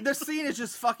again, the scene is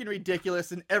just fucking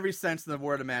ridiculous in every sense of the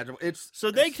word imaginable.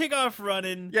 So they kick off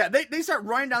running. Yeah, they start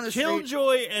running down the street.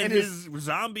 Killjoy and his his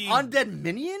zombie undead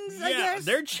minions, I guess?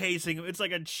 they're chasing him. It's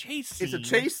like a chase scene. It's a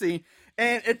chase scene.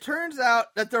 And it turns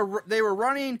out that they were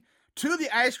running to the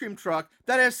ice cream truck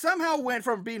that has somehow went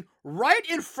from being right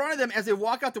in front of them as they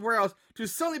walk out the warehouse to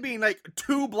suddenly being like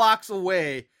 2 blocks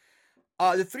away.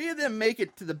 The 3 of them make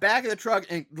it to the back of the truck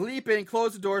and leap in,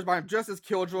 close the doors behind him just as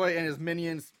Killjoy and his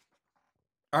minions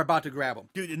are about to grab him.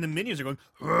 Dude, and the minions are going,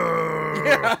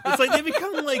 Yeah. It's like they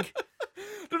become like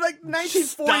They're like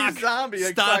 1940s zombies.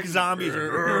 Like, stock fucking- zombies.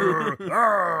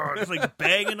 Just like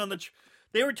banging on the...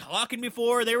 They were talking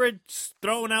before. They were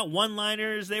throwing out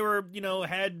one-liners. They were, they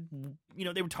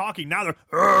were talking. Now they're...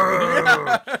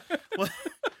 Well,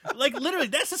 like, literally,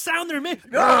 that's the sound they're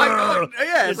making. No, I know.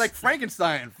 Yeah, it's like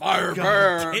Frankenstein. Fire,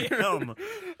 burn. Damn.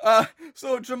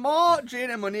 So Jamal, Jade,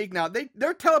 and Monique now,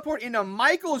 they're teleporting into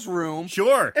Michael's room.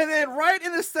 Sure. And then right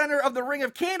in the center of the ring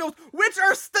of candles, which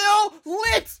are still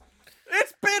lit.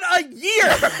 It's been a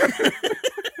year.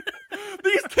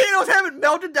 These candles haven't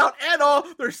melted down at all.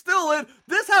 They're still lit.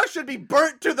 This house should be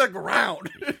burnt to the ground.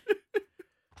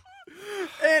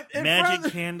 And in front Magic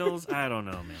of candles? I don't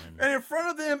know, man. and in front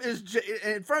of them is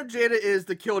in front of Jada is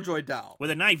the Killjoy doll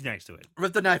With a knife next to it.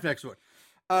 with the knife next to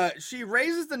it. She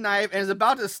raises the knife and is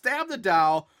about to stab the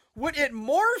doll when it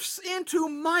morphs into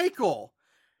Michael.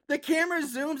 The camera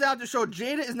zooms out to show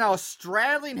Jada is now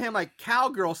straddling him like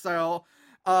cowgirl style.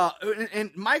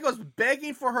 And Michael's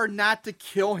begging for her not to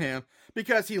kill him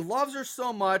because he loves her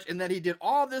so much and that he did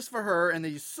all this for her and that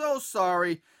he's so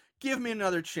sorry. Give me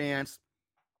another chance.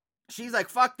 She's like,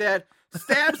 fuck that.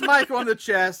 Stabs Michael in the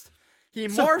chest. He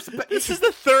morphs. This is the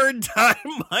 3rd time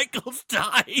Michael's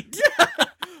died.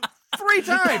 3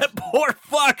 times. That poor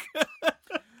fuck.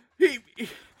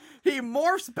 He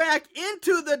morphs back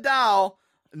into the doll.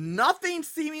 Nothing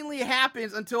seemingly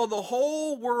happens until the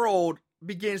whole world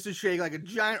begins to shake like a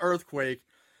giant earthquake.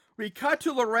 We cut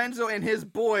to Lorenzo and his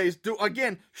boys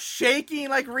shaking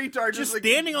like retards, Just like,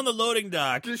 standing on the loading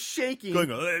dock. just shaking. Going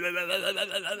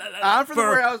On for the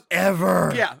warehouse.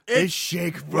 Ever. Yeah, They it's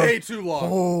shake for way too long.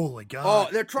 Holy God.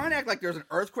 Oh, they're trying to act like there's an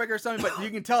earthquake or something, but you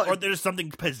can tell. Or there's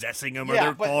something possessing them, or yeah,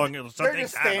 they're but falling, or they're something.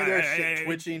 just standing there, shit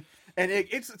twitching, and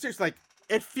it's just like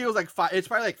it feels like it's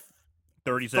probably like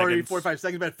 30 30, seconds. 45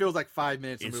 seconds, but it feels like 5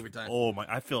 minutes of It's- movie time. Oh my!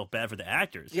 I feel bad for the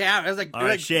actors. Yeah, I was like, All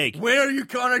right, shake. When are you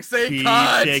gonna say Keep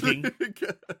cut? shaking.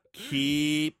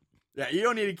 Keep Yeah, you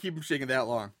don't need to keep them shaking that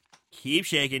long.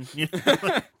 shaking.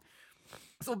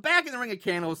 So back in the Ring of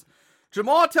Candles,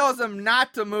 Jamal tells them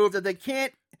not to move, that they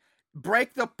can't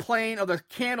break the plane of the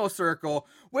candle circle,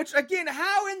 which again,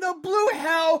 how in the blue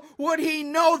hell would he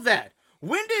know that?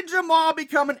 When did Jamal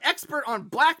become an expert on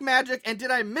black magic, and did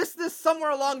I miss this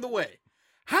somewhere along the way?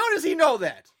 How does he know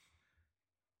that?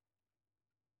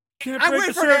 Can't I'm break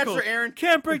waiting the for an circle. answer, Aaron.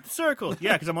 Can't break the circle.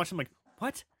 Yeah, because I'm watching. I'm like,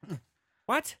 what?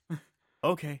 What?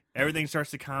 Okay. Everything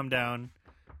starts to calm down.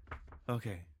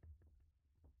 Okay.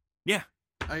 Yeah.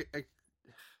 I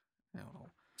don't know.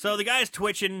 So the guy's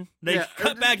twitching. They Yeah,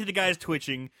 cut back to the guys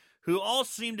twitching, who all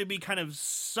seem to be kind of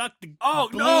sucked. Oh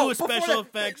blue no! Before special that,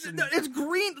 effects. And, It's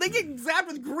green. They get zapped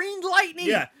with green lightning.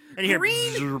 yeah, and you hear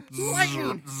green zzzz,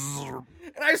 lightning. zzzz.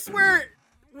 And I swear,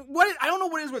 I don't know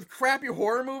what it is with crappy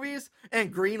horror movies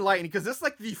and green lightning, because this is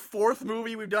like the 4th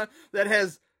movie we've done that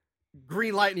has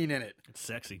green lightning in it. It's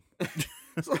sexy.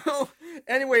 So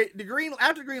anyway,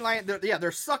 after green lightning,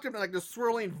 they're sucked up in like the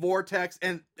swirling vortex,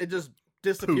 and it just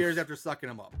disappears after sucking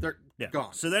them up. They're Yeah.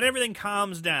 gone. So then everything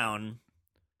calms down,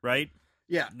 right?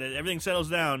 Yeah. Everything settles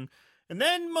down, and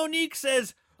then Monique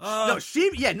says, No,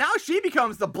 now she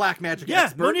becomes the black magic yeah,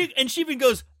 expert. Monique, and she even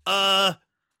goes,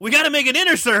 we got to make an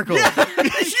inner circle." Yes.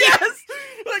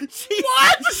 Like,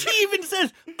 she even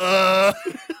says,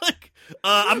 like,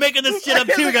 I'm making this shit up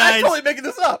too, I'm guys. totally making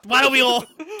this up. Why don't we all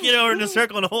get over in a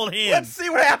circle and hold Let's hands? see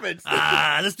what happens.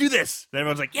 Let's do this. And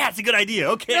everyone's like, yeah, it's a good idea.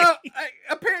 Okay. Now,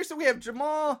 apparently, so we have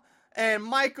Jamal and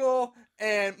Michael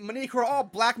and Monique, who are all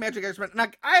black magic experts. Now,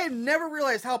 I had never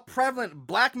realized how prevalent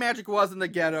black magic was in the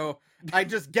ghetto. I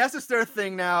just guess it's their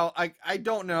thing now. I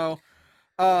don't know.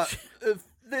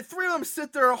 The 3 of them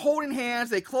sit there holding hands.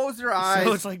 They close their eyes.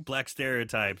 So it's like black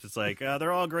stereotypes. It's like,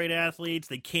 they're all great athletes.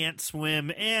 They can't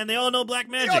swim, and they all know black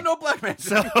They magic. all know black magic.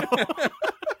 So,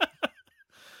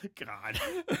 God.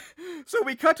 So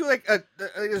we cut to like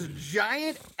this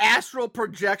giant astral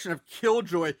projection of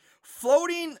Killjoy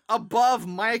floating above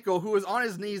Michael, who is on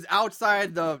his knees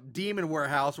outside the demon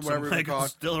warehouse or whatever So it's called.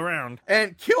 Michael's still around.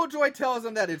 And Killjoy tells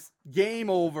him that it's game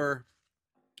over.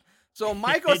 So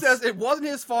Michael says it wasn't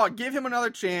his fault. Give him another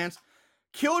chance.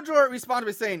 Killjoy responded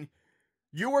by saying,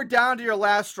 "You were down to your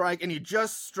last strike and you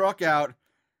just struck out."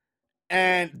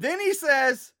 And then he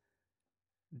says,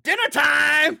 "Dinner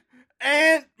time!"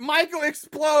 And Michael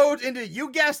explodes into,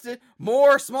 you guessed it,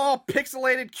 more small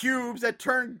pixelated cubes that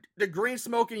turn to green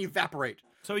smoke and evaporate.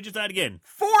 So he just died again.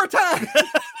 4 times!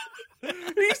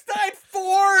 He's died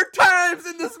 4 times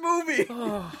in this movie!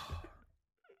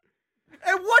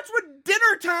 And what's with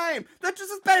dinner time? That's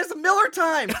just as bad as Miller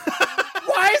time!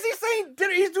 Why is he saying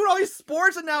dinner? He's doing all these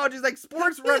sports analogies, like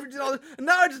sports references and all this. And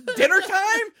now it's dinner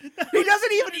time? He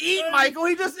doesn't even eat, Michael.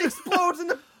 He just explodes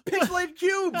into pixelated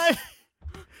cubes.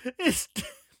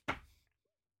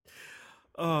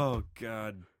 Oh,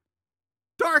 God.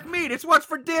 Dark meat, it's what's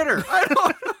for dinner. I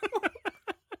don't know.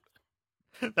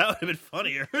 That would have been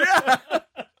funnier. Yeah.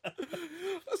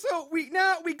 So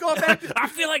we go back to I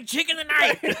feel like chicken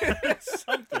tonight.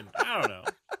 Something. I don't know.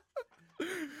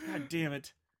 God damn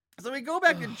it. So we go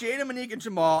back to Jada, Monique, and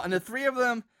Jamal, and the three of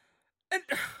them, and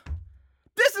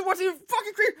this is what's even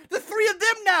fucking creepy. The three of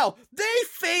them now, they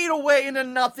fade away into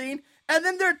nothing, and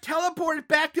then they're teleported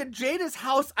back to Jada's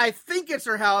house. I think it's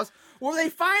her house, where they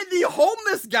find the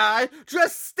homeless guy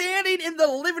just standing in the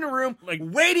living room, Like,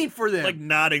 waiting for them. Like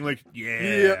nodding, like, yeah,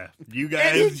 Yep. you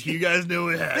guys know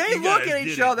it. They look at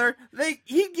each other.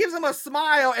 He gives them a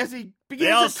smile as he begins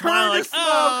They all to turn smile the like, smoke.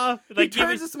 "Ah." He Like,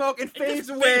 turns the smoke and It fades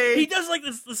just away. He does like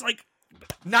this like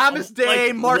Namaste,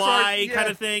 like martial Y arts, yeah. kind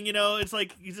of thing, you know. It's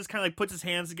like he just kind of like puts his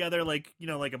hands together, like, you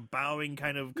know, like a bowing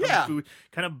kind of kung Yeah. fu,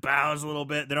 kind of bows a little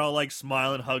bit. They're all like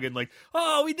smiling, hugging, like,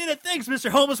 "Oh, we did it! Thanks, Mr.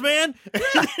 Homeless Man." And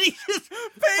then he just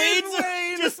fades away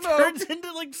into just smoke. turns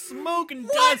into like smoke and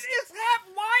What dust. is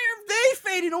happening? Why are they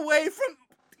fading away from?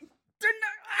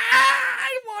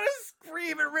 I want to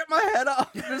scream and rip my head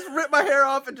off. Just rip my hair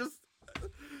off and just.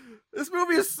 This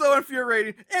movie is so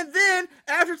infuriating. And then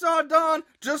after it's all done,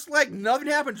 just like nothing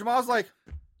happened, Jamal's like,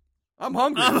 "I'm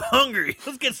hungry. I'm hungry.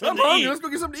 Let's get I'm something hungry. to eat." Let's go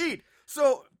get something to eat."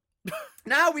 So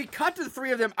now we cut to the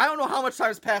three of them. I don't know how much time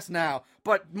has passed now,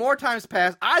 but more time's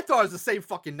passed. I thought it was the same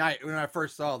fucking night when I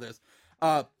first saw this.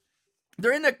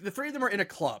 They're in the three of them are in a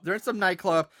club. They're in some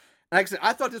nightclub. Like I said,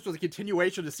 I thought this was a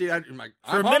continuation to see that. I'm like,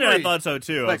 For I'm a minute, hungry. I thought so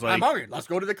too. I Like, was like, I'm hungry. Let's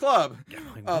go to the club.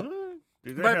 like, Uh, what?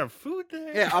 Do they but- have food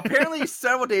there? Yeah, apparently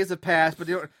several days have passed, but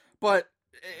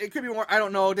it could be more. I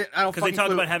don't know. I don't Because they fucking talked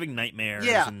clue. about having nightmares.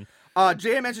 Yeah. And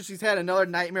Jaya mentioned she's had another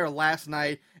nightmare last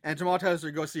night, and Jamal tells her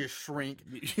to go see a shrink.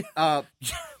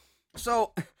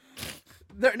 So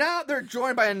they're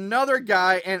joined by another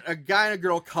guy and a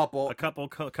girl couple. a couple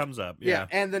comes up. Yeah, Yeah.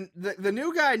 and then the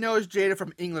new guy knows Jada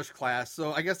from English class,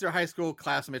 so I guess they're high school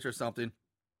classmates or something.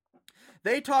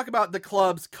 They talk about the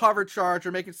club's cover charge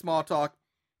or making small talk.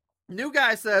 New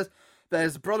guy says that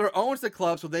his brother owns the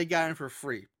club, so they got in for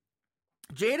free.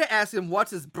 Jada asks him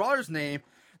what's his brother's name.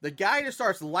 The guy just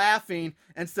starts laughing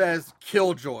and says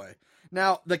Killjoy.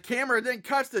 Now, the camera then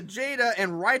cuts to Jada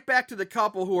and right back to the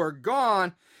couple who are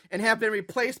gone and have been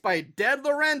replaced by dead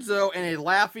Lorenzo and a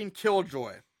laughing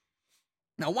Killjoy.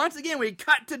 Now, once again, we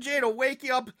cut to Jada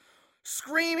waking up,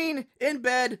 screaming in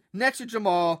bed next to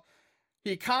Jamal.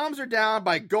 He calms her down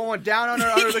by going down under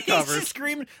the He's covers. just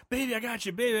screaming, "Baby, I got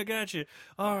you, baby, I got you."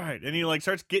 All right. And he like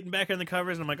starts getting back in the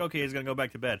covers, and I'm like, okay, he's gonna go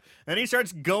back to bed. And he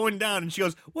starts going down, and she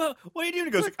goes, "Well, what are you doing?"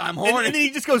 He goes, Like, "I'm and- horny." And then he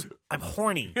just goes, "I'm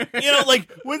horny." You know,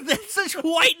 like with such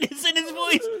whiteness in his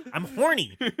voice. "I'm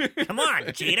horny. Come on,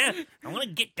 Jada. I want to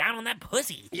get down on that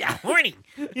pussy. Yeah, horny."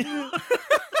 It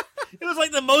was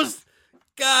like the most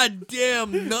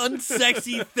goddamn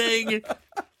unsexy thing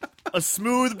a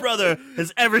smooth brother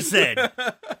has ever said.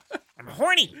 "I'm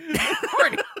horny."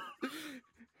 Horny.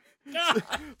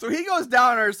 So he goes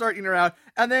down on her, starting her out,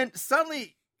 and then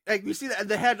suddenly, like we see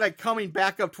the head like coming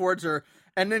back up towards her,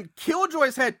 and then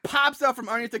Killjoy's head pops out from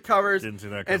underneath the covers Didn't see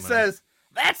that and coming. says,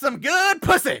 "That's some good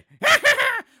pussy."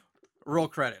 Roll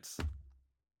credits.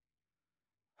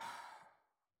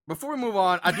 Before we move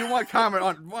on, I do want to comment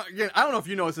on again. I don't know if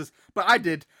you noticed this, but I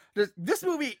did. This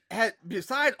movie had,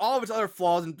 besides all of its other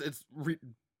flaws and its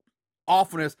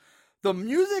awfulness, the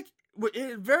music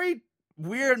very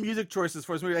weird music choices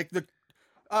for this movie. Like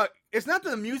it's not that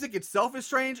the music itself is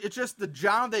strange; it's just the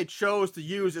genre they chose to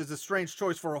use is a strange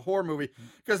choice for a horror movie.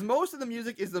 Because most of the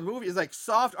music is like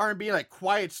soft R&B, like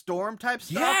Quiet Storm type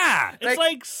stuff. Yeah, it's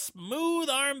like smooth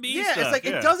R&B Yeah, stuff. it's like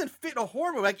it doesend fit a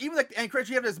horror movie. Like even like the end credits,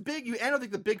 you have this big. You end with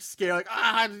like the big scare, like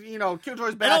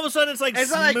Killjoy's back. And all of a sudden, it's like And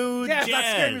it's not smooth like, yeah, jazz. it's not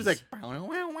scary music.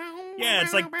 Yeah,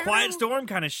 it's like Quiet Storm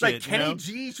kind of shit. Like Kenny you know?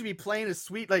 G should be playing a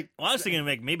sweet like. Well, I was thinking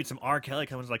like maybe some R. Kelly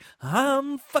comes like,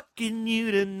 "I'm fucking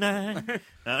you tonight."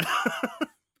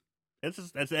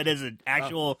 That is an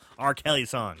actual R. Kelly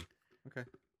song. Okay.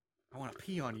 I want to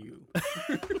pee on you.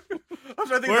 I'm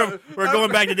trying to think We're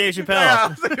going back to Dave Chappelle. Yeah, I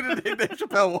was thinking of Dave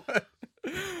Chappelle one.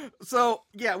 So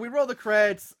yeah, we roll the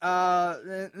credits.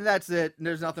 And that's it.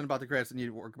 There's nothing about the credits that need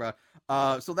to work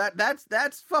about. So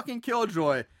that's fucking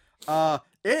Killjoy. It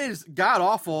is god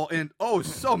awful in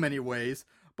so many ways.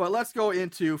 But let's go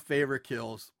into favorite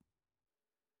kills.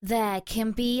 There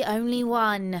can be only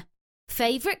one.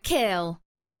 Favorite kill.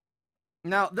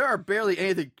 Now there are barely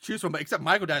anything to choose from, except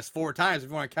Michael dies 4 times if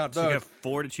you want to count So you those. got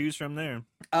 4 to choose from there.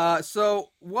 So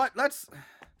what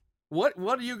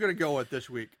are you gonna go with this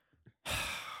week?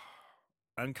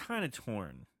 I'm kind of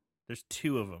torn. There's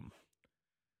 2 of them.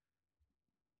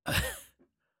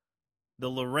 The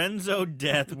Lorenzo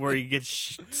death where he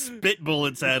gets spit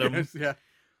bullets at him. Yes, yeah.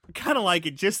 I kind of like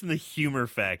it just in the humor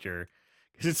factor.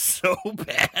 Because it's so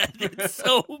bad. It's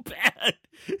so bad.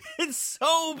 It's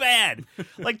so bad.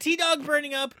 Like T-Dog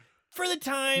burning up for the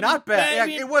time. Not bad. I Yeah,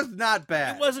 mean, it was not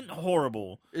bad. It wasn't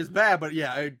horrible. It's bad, but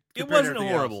yeah, It compared to wasn't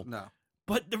everything horrible. else, no.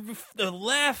 But the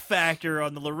laugh factor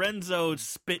on the Lorenzo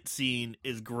spit scene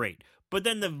is great. But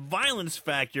then the violence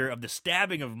factor of the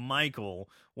stabbing of Michael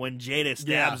when Jada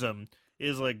stabs him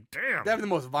is like, damn. Definitely the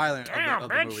most violent Damn, of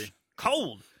the bitch. movie.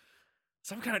 Cold.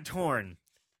 So I'm kind of torn.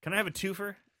 Can I have a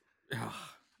twofer?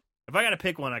 If I got to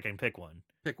pick one, I can pick one.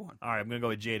 Pick one. All right, I'm going to go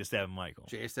with Jada stabbing Michael.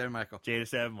 Jason Michael. Jada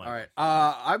stabbing Michael. All right.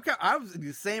 I was in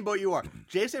the same boat you are.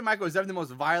 Jason Michael is definitely the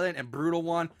most violent and brutal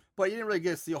one, but you didn't really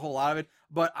get to see a whole lot of it.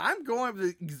 But I'm going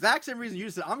with the exact same reason you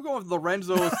said. I'm going with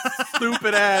Lorenzo's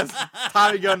stupid ass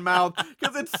Tommy gun mouth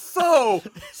because it's so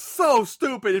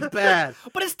stupid and bad.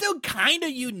 But it's still kind of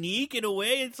unique in a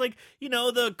way. It's like,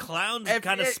 the clown's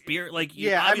kind of spirit. Like,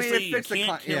 obviously you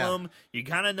can't kill him. You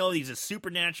kind of know he's a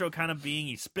supernatural kind of being.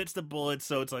 He spits the bullets,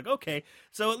 so it's like, okay.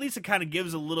 So at least it kind of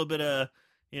gives a little bit of,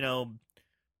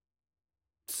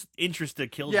 interest to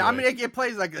Killjoy. Yeah, I mean, it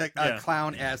plays like a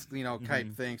clown-esque,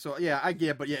 type thing. So, yeah, I get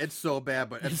it, but yeah, it's so bad.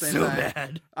 But at the same time,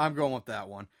 bad. I'm going with that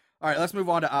one. All right, let's move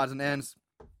on to odds and ends.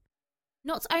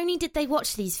 Not only did they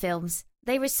watch these films,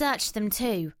 they researched them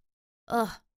too. Ugh,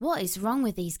 what is wrong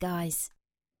with these guys?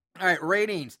 All right,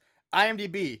 ratings.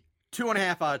 IMDb,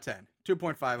 2.5 out of 10.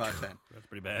 2.5 out of 10. That's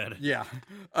pretty bad. Yeah.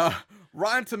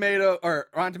 Rotten Tomatoes,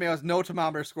 no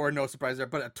thermometer score, no surprise there,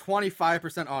 but a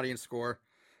 25% audience score.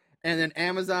 And then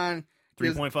Amazon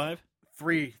 3.5?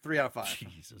 3 out of 5.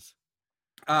 Jesus.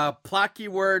 Plot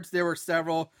keywords, there were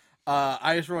several.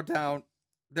 I just wrote down,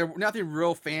 there were nothing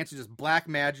real fancy, just black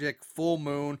magic, full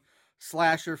moon,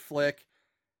 slasher flick,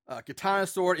 katana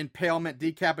sword, impalement,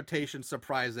 decapitation,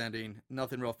 surprise ending.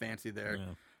 Nothing real fancy there.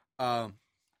 Yeah.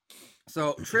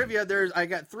 So trivia, I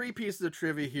got 3 pieces of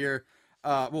trivia here.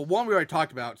 Well, one we already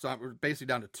talked about, so we're basically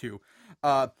down to 2.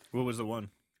 What was the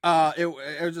one? It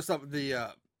was just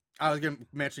I was going to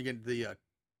mention again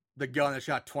the gun that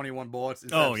shot 21 bullets.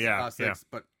 Oh, yeah. 6, yeah.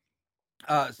 But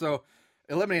so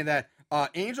eliminating that,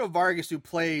 Angel Vargas, who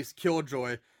plays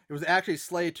Killjoy, it was actually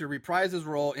slated to reprise his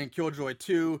role in Killjoy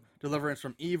 2, Deliverance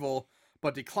from Evil,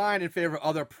 but declined in favor of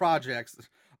other projects.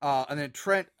 And then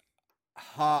Trent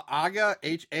Haaga,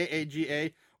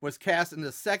 Haaga, was cast in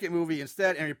the second movie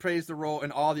instead and reprised the role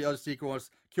in all the other sequels.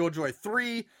 Killjoy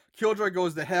 3, Killjoy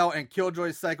Goes to Hell, and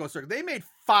Killjoy Psycho Circus. They made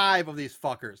 5 of these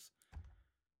fuckers.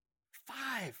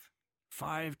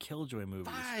 5 Killjoy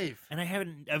movies. 5. And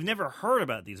I've never heard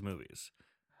about these movies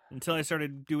until I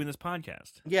started doing this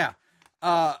podcast. Yeah.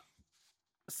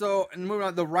 So, and moving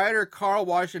on, the writer Carl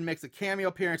Washington makes a cameo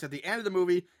appearance at the end of the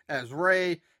movie as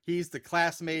Ray. He's the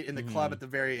classmate in the club at the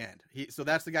very end. So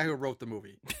that's the guy who wrote the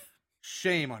movie.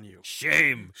 Shame on you.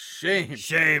 Shame.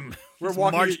 We're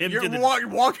walking. You're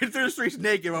walking through the streets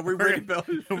naked while we're reading Bill.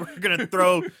 We're gonna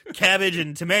throw cabbage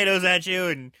and tomatoes at you,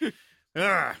 and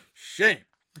shame.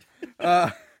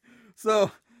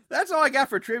 So that's all I got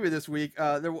for trivia this week.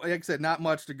 Like I said, not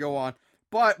much to go on,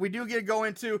 but we do get to go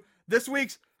into this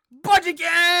week's budget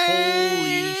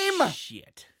game. Holy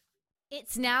shit!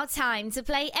 It's now time to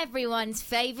play everyone's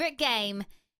favorite game.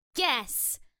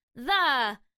 Guess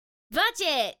the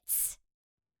budget.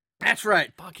 That's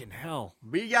right. Fucking hell.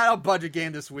 We got a budget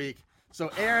game this week.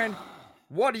 So, Aaron,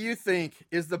 what do you think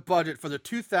is the budget for the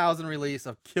 2000 release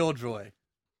of Killjoy?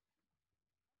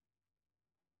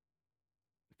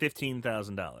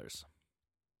 $15,000.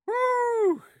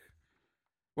 Woo!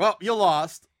 Well, you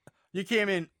lost. You came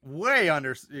in way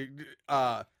under.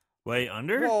 Way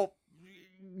under? Well,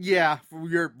 yeah.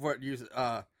 For you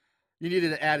needed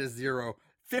to add a zero.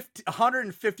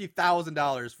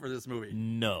 $150,000 for this movie.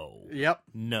 No. Yep.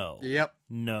 No. Yep.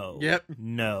 No. Yep.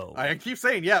 No. I keep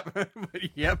saying yep.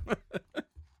 Yep.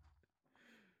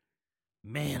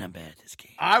 Man, I'm bad at this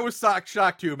game. I was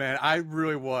shocked too, man. I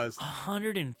really was.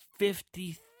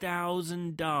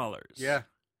 $8,000. Yeah.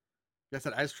 Guess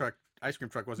that ice cream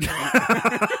truck wasn't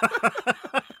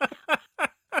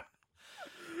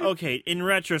Okay, in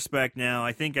retrospect now,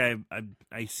 I think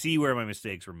I see where my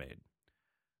mistakes were made.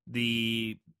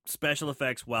 The special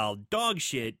effects, while dog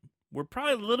shit, were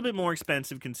probably a little bit more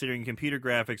expensive considering computer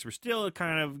graphics were still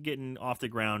kind of getting off the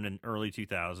ground in early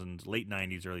 2000s, late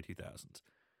 90s, early 2000s.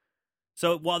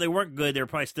 So while they weren't good, they were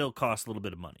probably still cost a little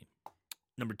bit of money.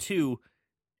 Number two,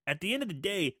 at the end of the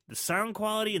day, the sound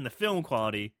quality and the film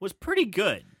quality was pretty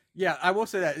good. Yeah, I will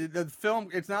say that the film,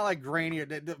 it's not like grainy.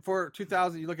 For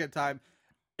 2000, you look at time,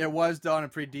 it was done in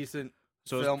pretty decent.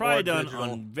 So it film was probably or done digital.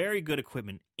 on very good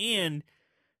equipment. And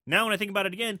now when I think about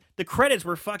it again, the credits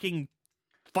were fucking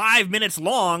 5 minutes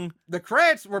long. The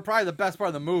credits were probably the best part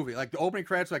of the movie. Like the opening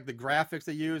credits, like the graphics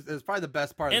they used, is probably the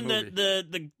best part of And the movie.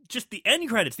 the just the end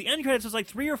credits. The end credits was like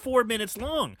 3 or 4 minutes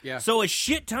long. Yeah. So a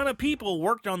shit ton of people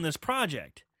worked on this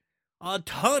project. A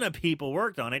ton of people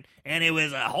worked on it, and it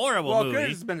was a horrible Well, it could movie. have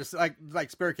just been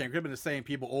like Spirit Camp. It could have been the same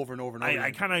people over and over and over. I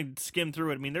again. kind of skimmed through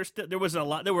it. I mean, there was a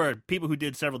lot. There were people who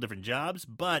did several different jobs,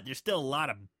 but there's still a lot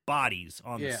of bodies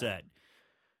on the Yeah. set.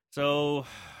 So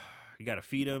you got to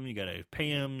feed them, you got to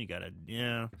pay them, you got to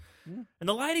And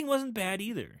the lighting wasn't bad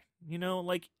either. You know,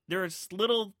 like there's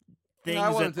little things No, I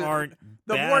wasn't that too- aren't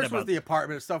The bad worst about was the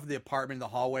apartment. The stuff in the apartment, the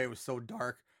hallway was so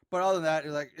dark. But other than that, it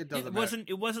doesn't it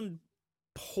matter. wasn't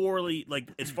poorly, like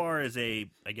as far as I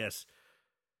guess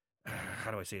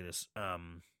how do I say this,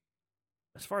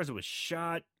 as far as it was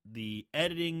shot, the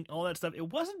editing, all that stuff, it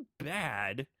wasn't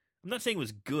bad. I'm not saying it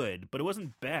was good, but it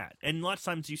wasn't bad, and lots of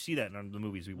times you see that in the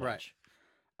movies we watch.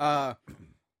 But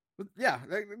yeah,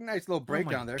 nice little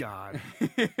breakdown oh my there. God.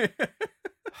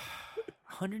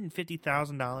 $150,000.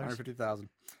 $150,000.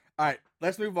 All right,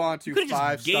 let's move on to You could have just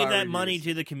 5-star gave that reviews. money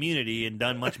to the community and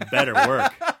done much better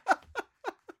work.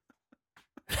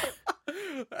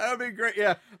 That would be great.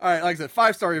 Yeah. All right, like I said,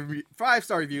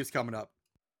 5-star reviews coming up.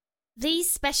 These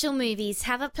special movies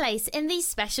have a place in these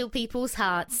special people's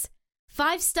hearts.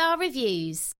 5-star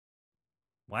reviews.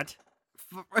 What?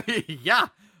 Yeah,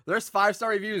 there's 5-star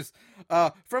reviews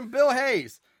from Bill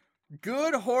Hayes.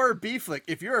 Good horror B flick.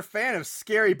 If you're a fan of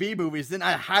scary B movies, then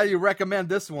I highly recommend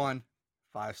this one.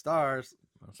 5 stars.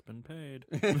 That's been paid.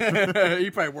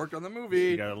 You probably worked on the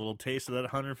movie. You got a little taste of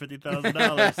that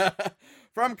 $150,000.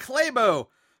 From Claybo.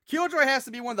 Killjoy has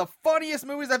to be one of the funniest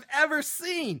movies I've ever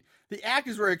seen. The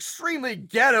actors were extremely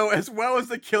ghetto as well as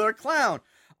the killer clown.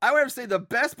 I would have to say the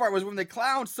best part was when the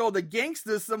clown sold the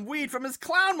gangsters some weed from his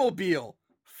clownmobile.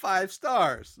 5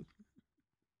 stars.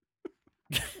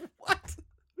 What?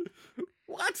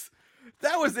 What?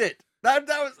 That was it. That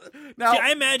was now. See,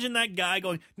 I imagine that guy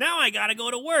going, now I gotta go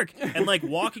to work, and like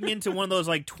walking into one of those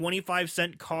like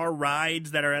 25-cent car rides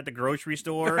that are at the grocery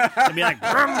store and be like,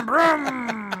 brum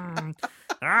brum,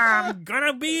 I'm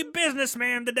gonna be a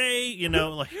businessman today, you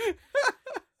know, like.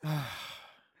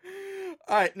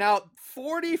 All right, now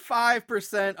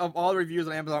 45% of all the reviews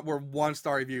on Amazon were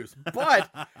 1-star reviews, but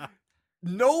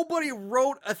nobody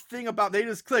wrote a thing about. They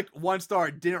just clicked 1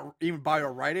 star, didn't even bother to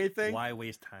write anything. Why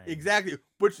waste time? Exactly,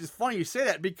 which is funny you say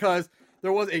that because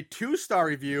there was a 2-star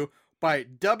review by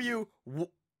W.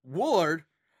 Woolard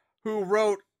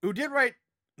who did write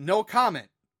no comment.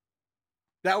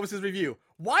 That was his review.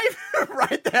 Why even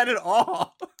write that at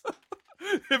all?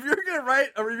 If you're gonna write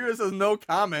a review that says no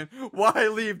comment, why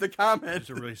leave the comment? It's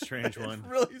a really strange one. It's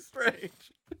really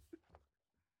strange.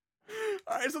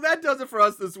 All right, so that does it for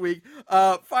us this week.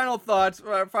 Final thoughts,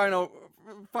 final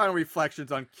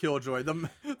reflections on Killjoy, the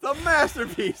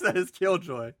masterpiece that is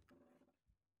Killjoy.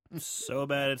 So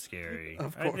bad it's scary.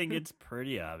 Of I think course. it's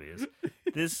pretty obvious.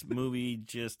 This movie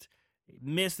just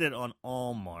missed it on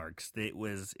all marks. It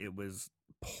was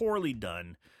poorly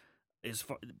done. As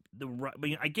far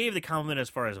I gave the compliment as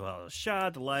far as the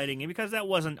shot, the lighting, and because that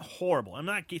wasn't horrible. I'm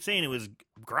not saying it was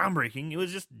groundbreaking. It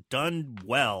was just done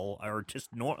well, or just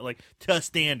to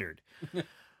standard.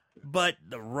 But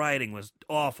the writing was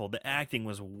awful. The acting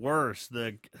was worse.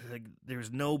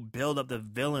 There's no build up. The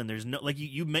villain. There's no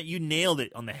you nailed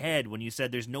it on the head when you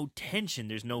said there's no tension.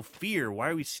 There's no fear.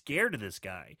 Why are we scared of this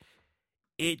guy?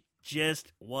 It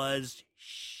just was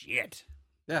shit.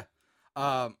 Yeah,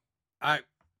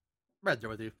 right there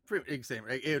with you. Same.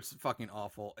 It's fucking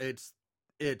awful. It's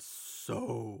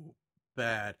so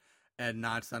bad and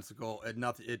nonsensical and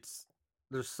nothing.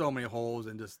 There's so many holes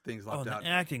and just things left out. The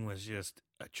acting was just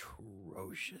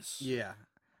atrocious. Yeah,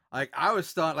 like I was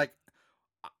stunned. Like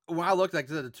when I looked, like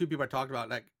the 2 people I talked about,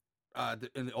 like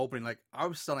in the opening, like I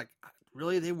was stunned. Like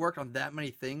really, they worked on that many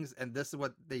things, and this is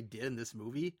what they did in this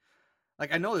movie.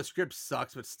 Like I know the script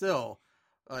sucks, but still,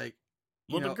 like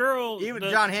you Well, know, the girl, even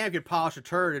John Hamm could polish a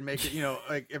turd and make it, you know,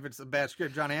 like if it's a bad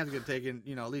script, John Hamm's gonna take in,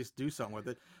 you know, at least do something with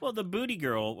it. Well, the booty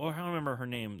girl, or I don't remember her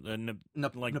name,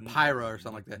 Napira or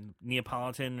something like that.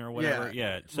 Neapolitan or whatever.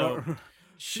 Yeah. So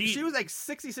she was like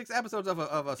 66 episodes of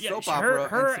a yeah, soap opera.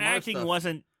 Her and some other acting stuff.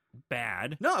 wasn't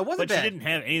bad. No, it wasn't but bad. she didn't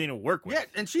have anything to work with. Yeah,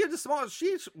 and she had the smallest.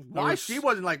 Why she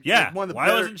wasn't like Yeah. one of the Why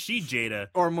better, wasn't she Jada?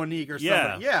 or Monique or something?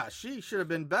 Yeah. Yeah, she should have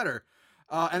been better.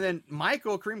 And then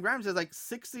Michael Kareem Grimes has like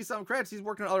 60 some credits. He's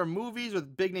working on other movies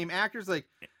with big name actors, like,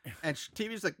 and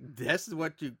TV's like, this is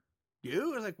what you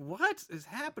do. It's like, what is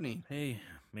happening? Hey,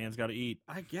 man's got to eat.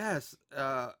 I guess.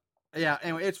 Yeah.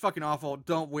 Anyway, it's fucking awful.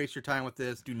 Don't waste your time with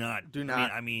this. Do not. Do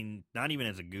not. I mean, not even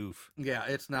as a goof. Yeah,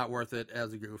 it's not worth it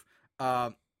as a goof.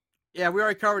 Yeah, we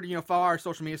already covered, you know, follow our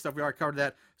social media stuff. We already covered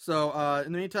that. So,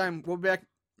 in the meantime, we'll be back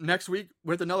next week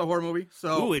with another horror movie.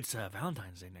 So, Ooh, it's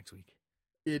Valentine's Day next week.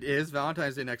 it is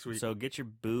Valentine's Day next week. So get your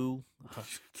boo, Your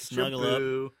snuggle up,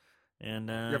 boo. and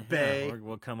Your bae.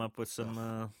 we'll come up with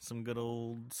some good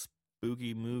old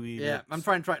spooky movie. Yeah, that's I'm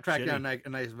trying to track shitty. down a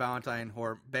nice bad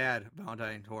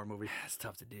Valentine horror movie. That's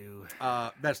tough to do.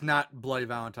 That's not Bloody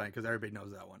Valentine, because everybody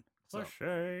knows that one. So, For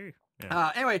sure.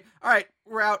 Yeah. anyway, all right,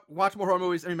 we're out. Watch more horror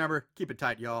movies, and remember, keep it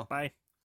tight, y'all. Bye.